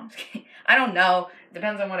 12. No, I'm just kidding. I don't know.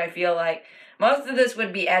 Depends on what I feel like. Most of this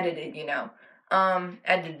would be edited,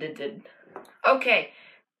 edited. Okay.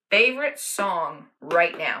 Favorite song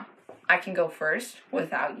right now. I can go first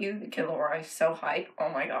without you. The Kid Laroi is so hype. Oh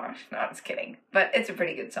my gosh. No, I'm just kidding. But it's a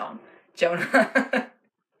pretty good song. Jonah. I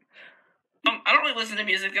don't really listen to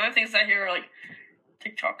music. The only things I hear are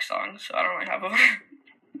TikTok songs, so I don't really have them.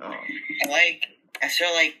 Oh. I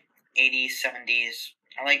still like 80s, 70s.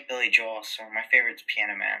 I like Billy Joel, so my favorite's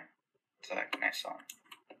Piano Man. It's a nice song.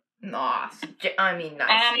 Nice. Nice. My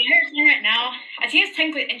favorite song right now, I think it's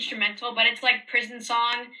technically instrumental, but it's Prison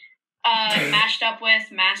Song, mashed up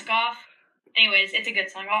with Mask Off. Anyways, it's a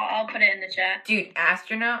good song. I'll put it in the chat. Dude,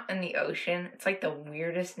 Astronaut in the Ocean. It's the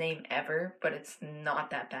weirdest name ever, but it's not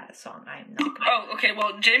that bad a song. I am not gonna... Oh, okay.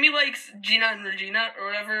 Well, Jamie likes Gina and Regina or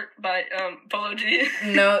whatever by Polo G.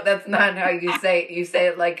 No, that's not how you say it. You say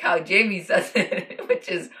it like how Jamie says it, which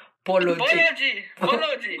is Polo G. Polo G.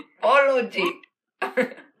 Polo G. Polo G.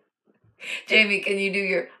 Jamie, can you do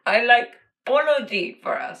your I like Polo G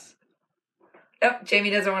for us? Nope, Jamie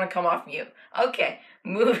doesn't want to come off mute. Okay,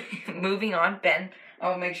 moving on. Ben,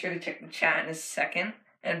 I'll make sure to check the chat in a second.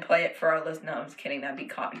 and play it for our listeners. No, I'm just kidding. That'd be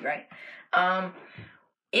copyright.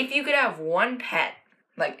 If you could have one pet,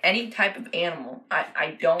 like any type of animal,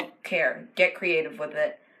 I don't care. Get creative with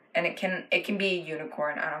it, and it can be a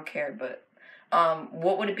unicorn. I don't care, but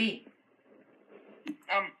what would it be?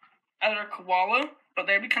 Either a koala, but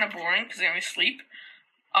they'd be kind of boring because they only sleep.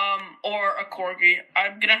 Or a corgi.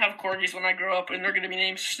 I'm gonna have corgis when I grow up, and they're gonna be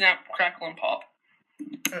named Snap, Crackle, and Pop.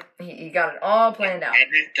 You got it all planned out.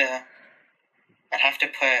 I'd have to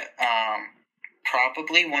put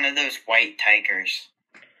probably one of those white tigers.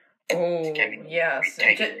 Oh, yes.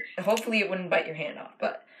 Hopefully it wouldn't bite your hand off,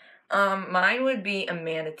 but mine would be a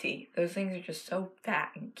manatee. Those things are just so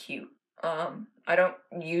fat and cute. I don't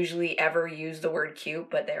usually ever use the word cute,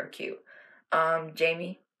 but they're cute.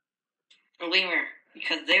 Jamie? A lemur,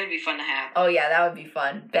 because they would be fun to have. Oh, yeah, that would be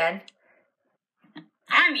fun. Ben?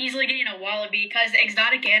 I'm easily getting a wallaby because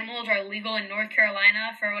exotic animals are legal in North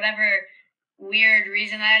Carolina for whatever weird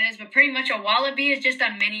reason that is. But pretty much a wallaby is just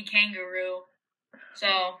a mini kangaroo.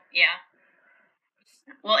 So yeah.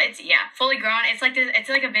 Well, it's fully grown. It's like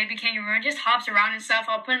a baby kangaroo. It just hops around and stuff.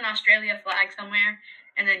 I'll put an Australia flag somewhere,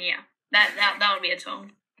 and then that would be its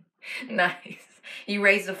home. Nice. You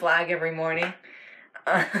raise the flag every morning.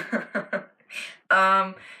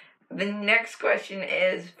 The next question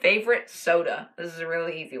is favorite soda. This is a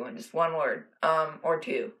really easy one, just one word, or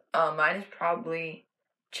two. Mine is probably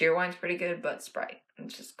Cheerwine's pretty good, but Sprite.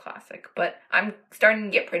 It's just classic. But I'm starting to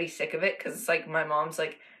get pretty sick of it because it's like my mom's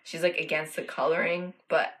like she's like against the coloring,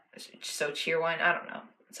 but so Cheerwine, I don't know,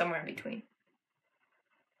 somewhere in between.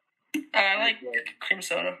 I like cream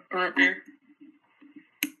soda or root beer.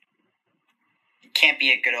 Can't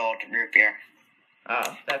be a good old root beer.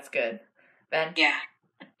 Oh, that's good. Ben? Yeah.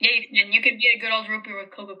 Yeah, you can be a good old root beer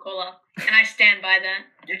with Coca-Cola, and I stand by that.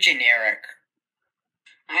 You're generic.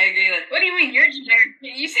 I agree with. What do you mean you're generic?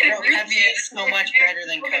 You said a root beer. Pepsi is so much better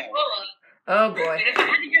than Coke. Coca-Cola. Oh boy. If I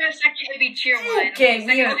had to give it a second, it'd be Cheerwine.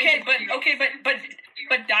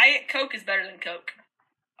 But Diet Coke is better than Coke.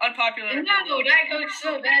 Unpopular. No, Diet Coke's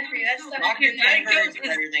so bad for you. That's stuff. Dr. Diet Pepper Coke is is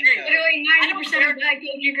better than great. Coke. Literally 90% of Diet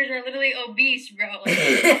Coke drinkers are literally obese, bro. Like,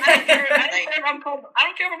 I don't care if I'm called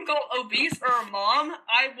obese or a mom.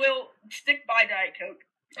 I will stick by Diet Coke.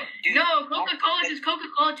 Dude, no, Coca-Cola, because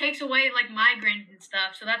Coca-Cola takes away like migraines and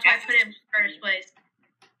stuff, so that's why I put it in first place.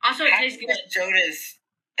 Also, it tastes good. sodas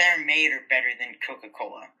that are made are better than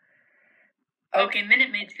Coca-Cola. Okay,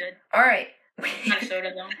 Minute Maid's good. All right. Not a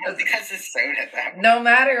soda though. That's because it's soda that way. No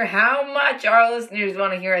matter how much our listeners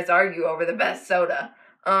want to hear us argue over the best soda,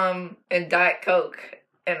 and Diet Coke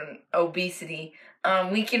and obesity,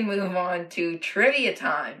 we can move on to trivia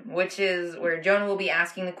time, which is where Jonah will be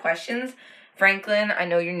asking the questions. Franklin, I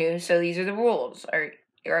know you're new, so these are the rules. Or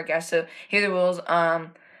you're our guest, so here are the rules.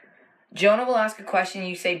 Jonah will ask a question.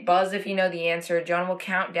 You say buzz if you know the answer. Jonah will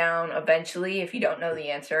count down eventually if you don't know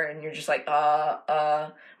the answer, and you're just like,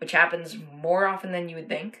 which happens more often than you would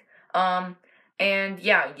think. And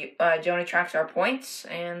yeah, Jonah tracks our points,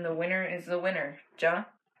 and the winner is the winner. Jonah?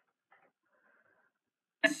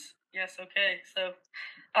 Yes, okay. So,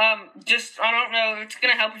 I don't know, it's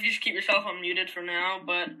gonna help if you just keep yourself unmuted for now,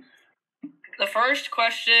 but the first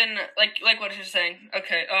question, like what you're saying,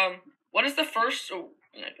 okay, what is the first,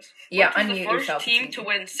 Unmute the yourself. first team to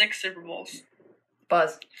win 6 Super Bowls?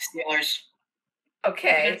 Buzz. Steelers.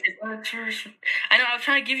 Okay. I know, I was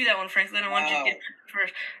trying to give you that one, Franklin. I wanted you to get it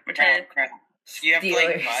first. Pretend. Crap. So you have to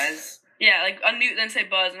like buzz? Yeah, like unmute, then say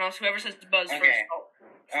buzz, and also whoever says buzz Okay. first.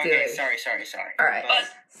 Okay, Steelers. sorry. All right. Buzz.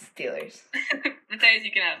 Steelers. Mateus,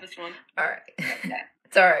 you can have this one. All right. Okay.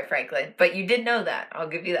 It's all right, Franklin. But you did know that. I'll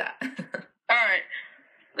give you that. Alright.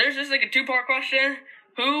 There's just like a 2-part question.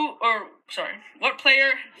 What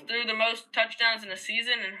player threw the most touchdowns in a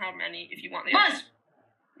season, and how many, if you want the Buzz!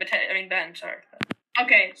 answer? Ben, sorry.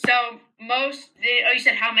 Okay, so you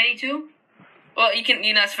said how many too? Well, you can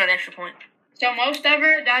ask for an extra point. So most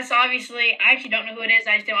ever, that's obviously, I actually don't know who it is,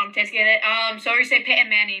 I just don't want to get it. So we say Peyton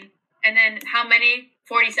Manning. And then how many?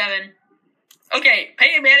 47. Okay,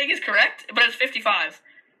 Peyton Manning is correct, but it's 55.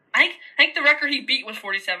 I think the record he beat was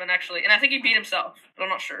 47, actually, and I think he beat himself, but I'm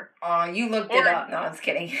not sure. You looked it up. No, I was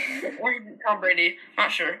kidding. Or he beat Tom Brady.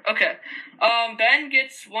 Not sure. Okay. Ben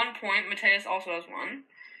gets 1 point. Mateus also has 1.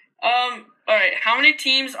 Alright, how many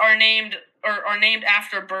teams are named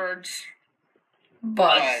after birds?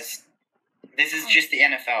 Buzz. This is just the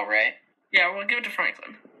NFL, right? Yeah, we'll give it to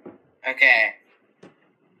Franklin. Okay.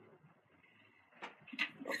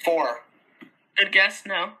 4. Good guess?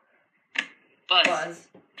 No. Buzz.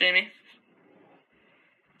 Jamie?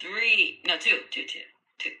 3. No, 2.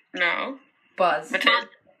 No. Buzz. Mateus?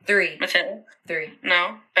 3. Mateus? 3.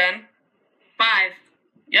 No. Ben? 5.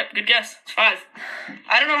 Yep, good guess. It's 5.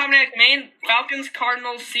 I don't know how many I can name. Falcons,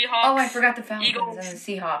 Cardinals, Seahawks. Oh, I forgot the Falcons Eagles. and the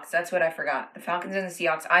Seahawks. That's what I forgot. The Falcons and the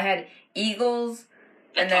Seahawks. I had Eagles,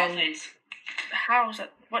 The and then Dolphins. How is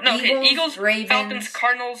that? What? No, okay. Eagles, Ravens, Falcons,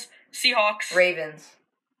 Cardinals, Seahawks, Ravens.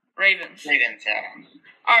 Ravens. Ravens, yeah.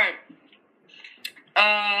 All right.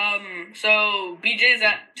 So BJ's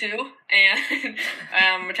at 2, and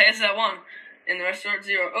Mateus is at 1, and the rest are at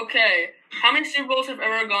 0. Okay. How many Super Bowls have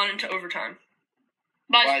ever gone into overtime?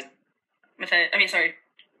 Buzz.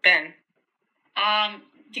 Ben.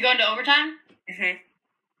 To go into overtime, Mhm.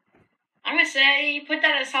 I'm gonna say put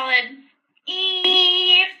that at a solid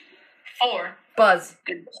 4. Buzz.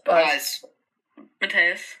 Good. Buzz.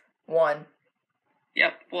 Mateus. 1.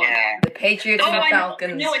 Yep. 1. Yeah. The Patriots and the I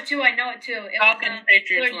Falcons. know it too. It Falcons, was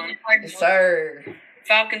Patriots, 1. Yes, sir.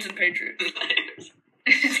 Falcons and Patriots.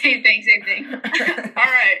 Same thing. All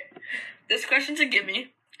right. This question's a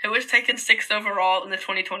gimme. Who was taken 6th overall in the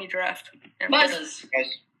 2020 draft? And Buzz.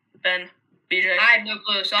 Buzz. Ben. BJ. I have no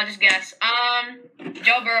clue, so I'll just guess.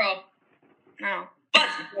 Joe Burrow. No. Buzz.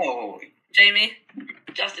 Whoa. Jamie.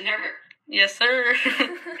 Justin Herbert. Yes, sir.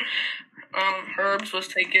 Herbs was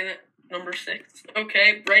taken at number 6.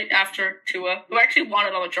 Okay, right after Tua, who actually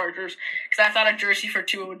wanted on the Chargers, because I thought a jersey for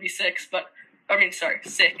Tua would be 6,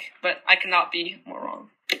 sick, but I cannot be more wrong.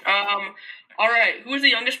 All right, who is the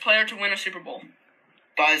youngest player to win a Super Bowl?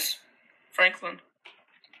 Buzz. Franklin.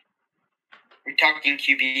 We're talking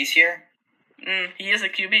QBs here. He is a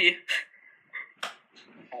QB.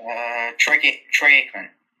 Troy Aikman.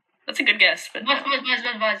 That's a good guess, but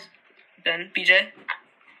Buzz. then BJ.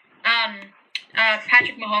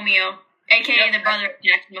 Patrick Mahomio, aka Yep. the brother of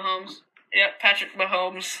Jackson Mahomes. Yep, Patrick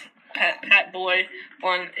Mahomes, Pat Boy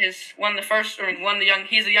he's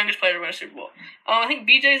the youngest player to win a Super Bowl. I think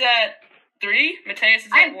BJ's at 3, Mateus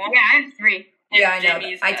is at 1. I have 3. Yeah, I know.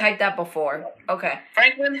 Jamie's I at- typed that before. Okay.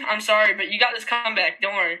 Franklin, I'm sorry, but you got this comeback.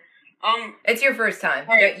 Don't worry. It's your first time.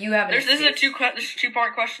 All right. You have an This is a excuse.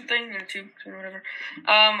 two-part question thing, or two whatever.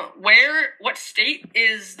 What state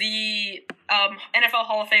is the NFL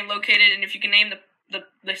Hall of Fame located? And if you can name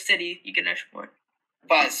the city, you get an extra point.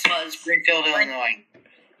 Buzz. Buzz. Springfield, Illinois.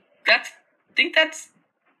 I think that's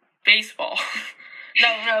baseball.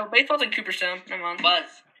 no, baseball's in Cooperstown. Never mind. Buzz.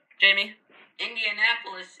 Jamie.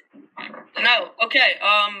 Indianapolis. No. Okay.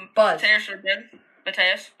 Buzz. Mateus or Ben?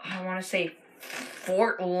 Mateus. I want to say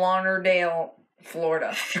Fort Lauderdale,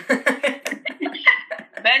 Florida.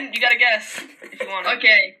 Ben, you gotta guess if you want.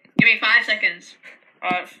 Okay, give me 5 seconds.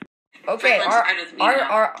 5. Okay, Franklin's tied with me now.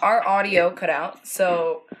 our audio cut out,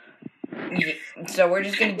 so we're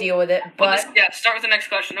just gonna deal with it. But Start with the next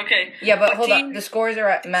question. Okay. yeah, but What hold team- on. The scores are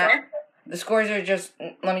at Matt. Sorry? The scores are just.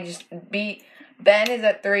 Let me just beat. Ben is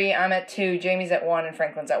at 3. I'm at 2. Jamie's at 1, and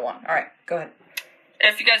Franklin's at 1. All right, go ahead.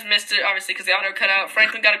 If you guys missed it, obviously, because the audio cut out,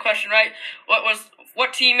 Franklin got a question right.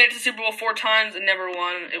 What team made it to the Super Bowl 4 times and never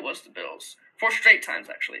won? It was the Bills. 4 straight times,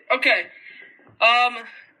 actually. Okay.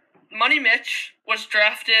 Money Mitch was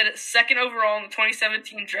drafted 2nd overall in the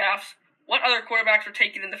 2017 draft. What other quarterbacks were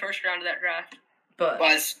taken in the first round of that draft? But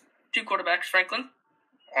Buzz. 2 quarterbacks. Franklin?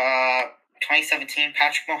 2017,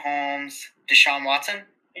 Patrick Mahomes, Deshaun Watson.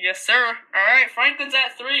 Yes, sir. All right. Franklin's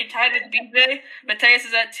at 3, tied with BJ. Mateus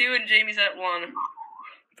is at 2, and Jamie's at 1.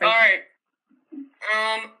 All right.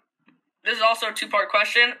 This is also a 2-part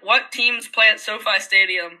question. What teams play at SoFi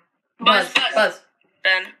Stadium? Buzz.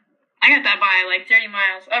 Ben? I got that by like 30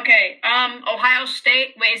 miles. Okay, Ohio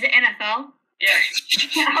State. Wait, is it NFL? Yeah.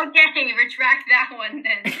 Okay, retract that one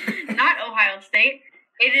then. Not Ohio State.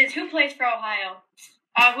 It is who plays for Ohio?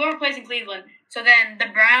 Whoever plays in Cleveland. So then the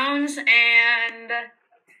Browns and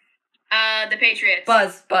the Patriots.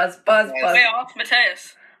 Buzz. Way off.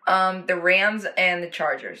 Mateus. The Rams and the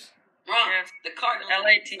Chargers. Wrong. Yes. The Cardinals.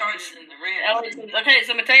 LA teams. Cardinals and the Rams. Okay,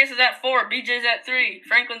 so Mateus is at 4, BJ's at 3,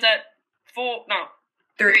 Franklin's at 4. No.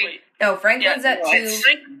 3. Wait. No, Franklin's at What? 2.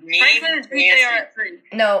 Franklin and BJ are at 3.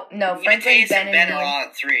 No, Franklin, Mateus Ben, and Ben and are me. all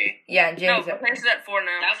at 3. Yeah, and No, Jamie's at 1. Mateus is at 4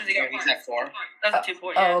 now. That was because he So got he's part. at 4. That's a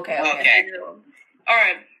 2-point. Oh, okay. Okay. All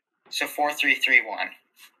right. So 4-3-3-1.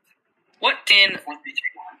 What team? 4-3-3-1.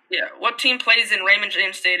 Yeah. What team plays in Raymond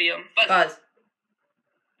James Stadium? Buzz.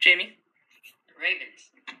 Jamie. The Ravens.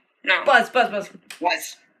 No. Buzz. Buzz.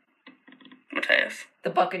 Mateus. The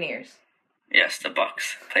Buccaneers. Yes, the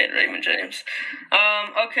Bucks play at Raymond James.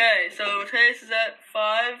 Okay, so Mateus is at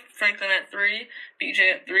 5, Franklin at 3,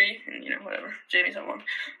 BJ at 3, and whatever. Jamie's at 1.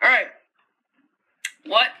 All right.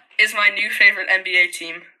 What is my new favorite NBA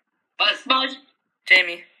team? Buzz.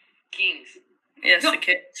 Jamie. Kings. Yes, No. the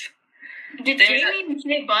Kings. Did Jamie's Jamie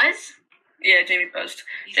say Buzz? Yeah, Jamie buzzed.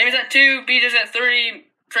 Jamie's at 2, BJ's at 3,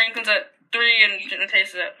 Franklin's at 3, and Mateus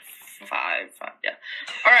is at 5. Yeah.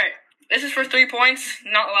 All right. This is for 3 points.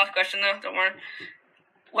 Not the last question though. Don't worry.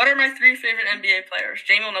 What are my 3 favorite NBA players?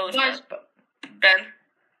 Jamie will know this Buzz. one. Ben.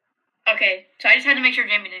 Okay, so I just had to make sure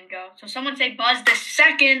Jamie didn't go. So someone say Buzz the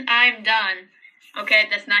second I'm done. Okay,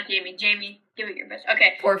 that's not Jamie. Jamie, give it your best.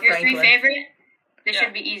 Okay, Poor your 3 Franklin. favorite. This Yeah.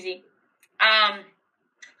 should be easy.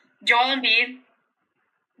 Joel Embiid.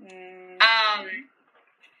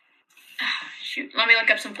 Shoot. Let me look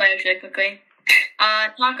up some players really quickly.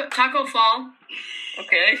 Taco Fall.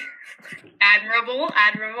 Okay. Admirable.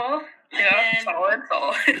 Yeah. And- Solid.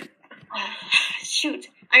 Shoot.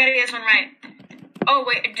 I gotta get this one right. Oh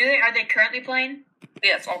wait, are they currently playing?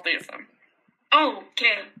 Yes, all 3 of them. Oh,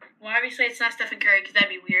 okay. Well, obviously it's not Stephen Curry because that'd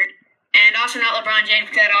be weird, and also not LeBron James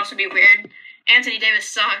because that'd also be weird. Anthony Davis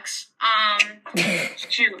sucks.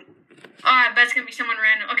 Shoot. Oh, I bet it's gonna be someone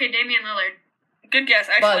random. Okay, Damian Lillard. Good guess.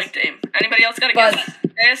 I Buzz. actually like Dame. Anybody else got a Buzz. guess?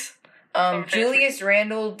 Yes. Julius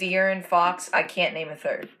Randle, De'Aaron Fox. I can't name a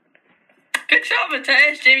third. Good job,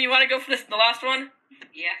 Mateus. Jamie, you want to go for the last one?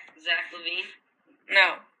 Yeah, Zach Levine.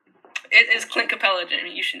 No. It is Clint Capella,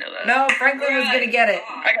 Jamie. You should know that. No, Franklin was gonna get it.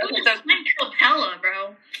 I got Who's so Clint Capella,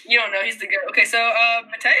 bro? you don't know. He's the good. Okay, so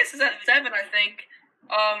Mateus is at 7, I think.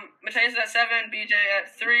 Mateus is at 7. BJ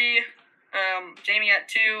at 3. Jamie at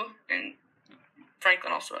 2, and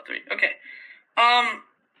Franklin also at 3. Okay.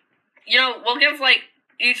 We'll give like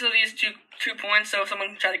each of these two points. So if someone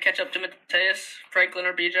can try to catch up to Mateus, Franklin,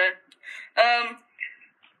 or BJ.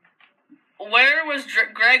 Where was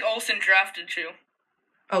Greg Olson drafted to?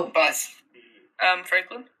 Oh, Buzz.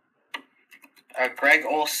 Franklin. Greg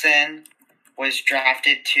Olson was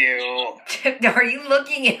drafted to. are you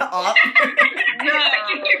looking it up? No.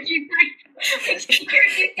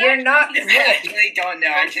 You're not. I actually don't know.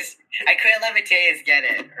 I couldn't let Mateus get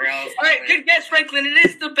it, or else. All right, good guess, Franklin. It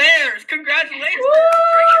is the Bears. Congratulations.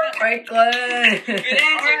 Woo! Franklin. Good answer.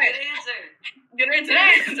 Alright. Good answer. Good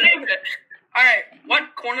answer. Okay. All right.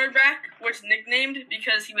 What cornerback was nicknamed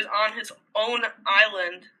because he was on his own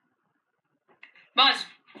island? Buzz.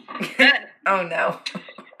 Ben. Oh no.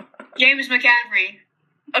 James McCaffrey.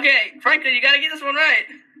 Okay, Franklin, you gotta get this one right.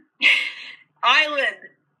 Island.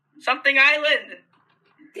 Something island.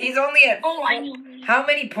 He's only at. Oh, I know. How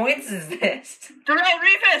many points is this? Darrell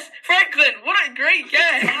Revis. Franklin, what a great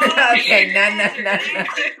guess. Okay, no.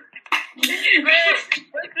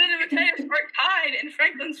 Franklin and Mateus are tied in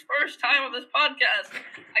Franklin's first time on this podcast.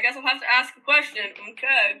 I guess I'll have to ask a question.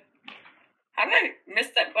 Okay. How did I miss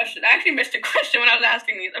that question? I actually missed a question when I was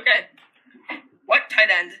asking these. Okay. What tight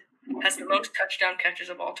end has the most touchdown catches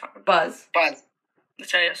of all time? Buzz.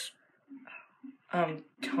 Mateus.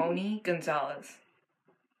 Tony Gonzalez.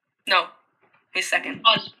 No. He's second.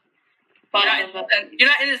 Buzz. Buzz. You're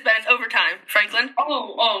not in this, Ben. It's overtime. Franklin.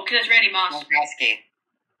 Because it's Randy Moss.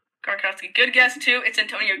 Gronkowski. Good guess, too. It's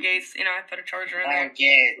Antonio Gates. I put a Charger in there.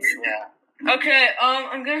 Gates, yeah. Okay,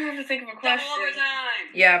 I'm gonna have to think of a question. Double overtime.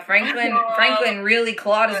 Yeah, Franklin really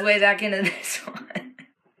clawed his way back into this one.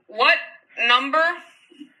 What number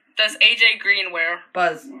does AJ Green wear?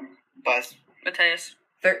 Buzz. Mateus.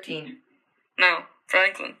 13. No.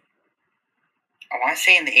 Franklin. I want to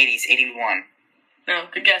say in the 80s, 81. No.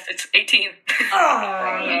 Good guess. It's 18.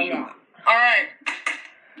 Oh. All right.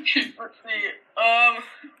 Let's see.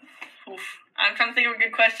 I'm trying to think of a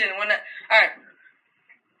good question. All right.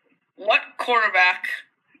 What quarterback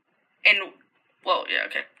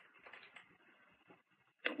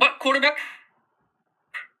What quarterback?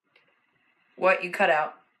 What, you cut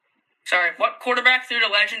out? Sorry. What quarterback threw to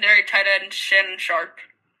legendary tight end Shannon Sharp?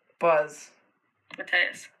 Buzz.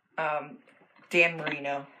 Mateus. Dan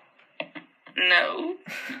Marino. No.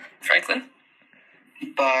 Franklin.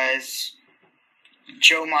 Buzz.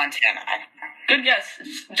 Joe Montana. I Good guess.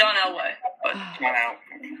 It's John Elway. But, don't know.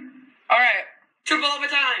 all right. Triple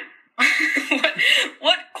overtime.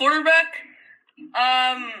 what quarterback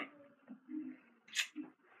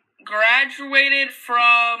graduated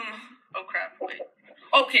from oh crap, wait.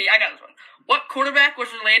 Okay, I got this one. What quarterback was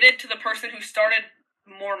related to the person who started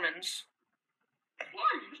Mormons?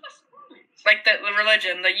 Like the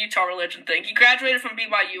religion, the Utah religion thing. He graduated from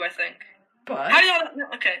BYU, I think. Buzz? How do y'all know?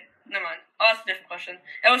 Okay, never mind. Oh, that's a different question.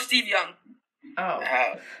 That was Steve Young. Oh.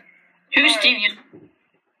 Who's Steve Young?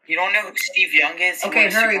 You don't know who Steve Young is? He Okay,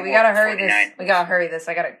 won a hurry. Super We Bowl gotta in hurry 49. this. We gotta hurry this.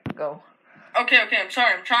 I gotta go. Okay, I'm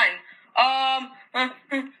sorry, I'm trying.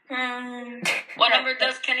 What number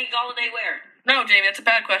does Kenny Galladay wear? No, Jamie, that's a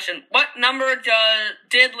bad question. What number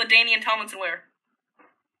did LaDainian Tomlinson wear?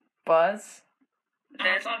 Buzz?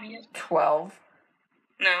 That's obvious. 12.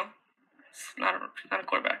 No. It's not a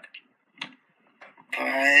quarterback.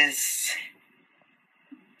 Buzz.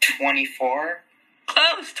 24.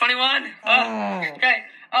 Close, 21. Oh, okay.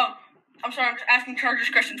 I'm sorry, I'm just asking Chargers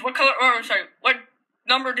questions. What color? Or sorry, what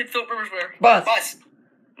number did Philip Rivers wear? Buzz.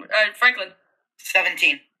 Franklin.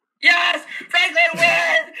 17. Yes, Franklin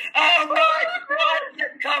wins. Oh my God!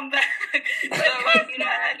 Come back.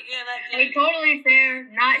 Hey, totally fair.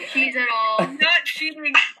 Not cheese at all. Not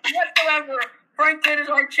cheating whatsoever. Franklin is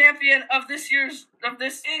our champion of this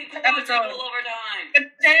episode. Overtime.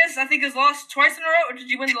 Mateus, I think, has lost twice in a row, or did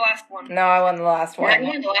you win the last one? No, I won the last Yeah, one. you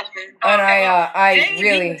won the last one. And Okay, I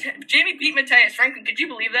really... Jamie beat Mateus. Franklin, could you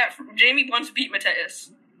believe that? Jamie once beat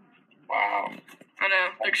Mateus. Wow. I know,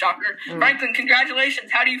 big shocker. Mm. Franklin,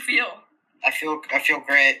 congratulations. How do you feel? I feel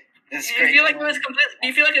great. It's Do you great. feel like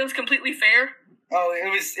it was completely fair? Oh, it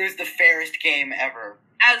was the fairest game ever.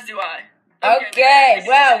 As do I. Okay,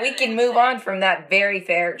 well, we can move on from that very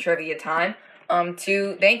fair trivia time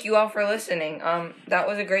to thank you all for listening. That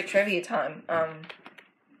was a great trivia time.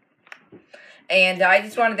 And I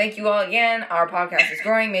just want to thank you all again. Our podcast is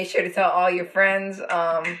growing. Make sure to tell all your friends.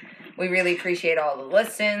 We really appreciate all the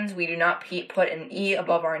listens. We do not put an E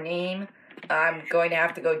above our name. I'm going to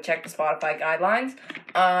have to go check the Spotify guidelines.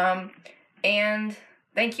 And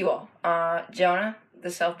thank you all. Jonah, the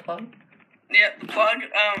self-plug. Yeah, the plug.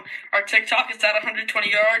 Our TikTok is at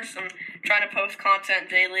 120 yards. I'm trying to post content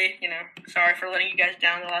daily. Sorry for letting you guys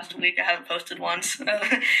down the last week. I haven't posted once.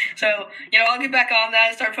 So, I'll get back on that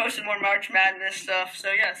and start posting more March Madness stuff.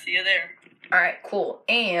 So, yeah, see you there. All right, cool.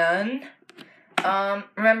 And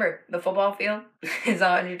remember, the football field is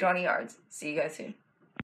 120 yards. See you guys soon.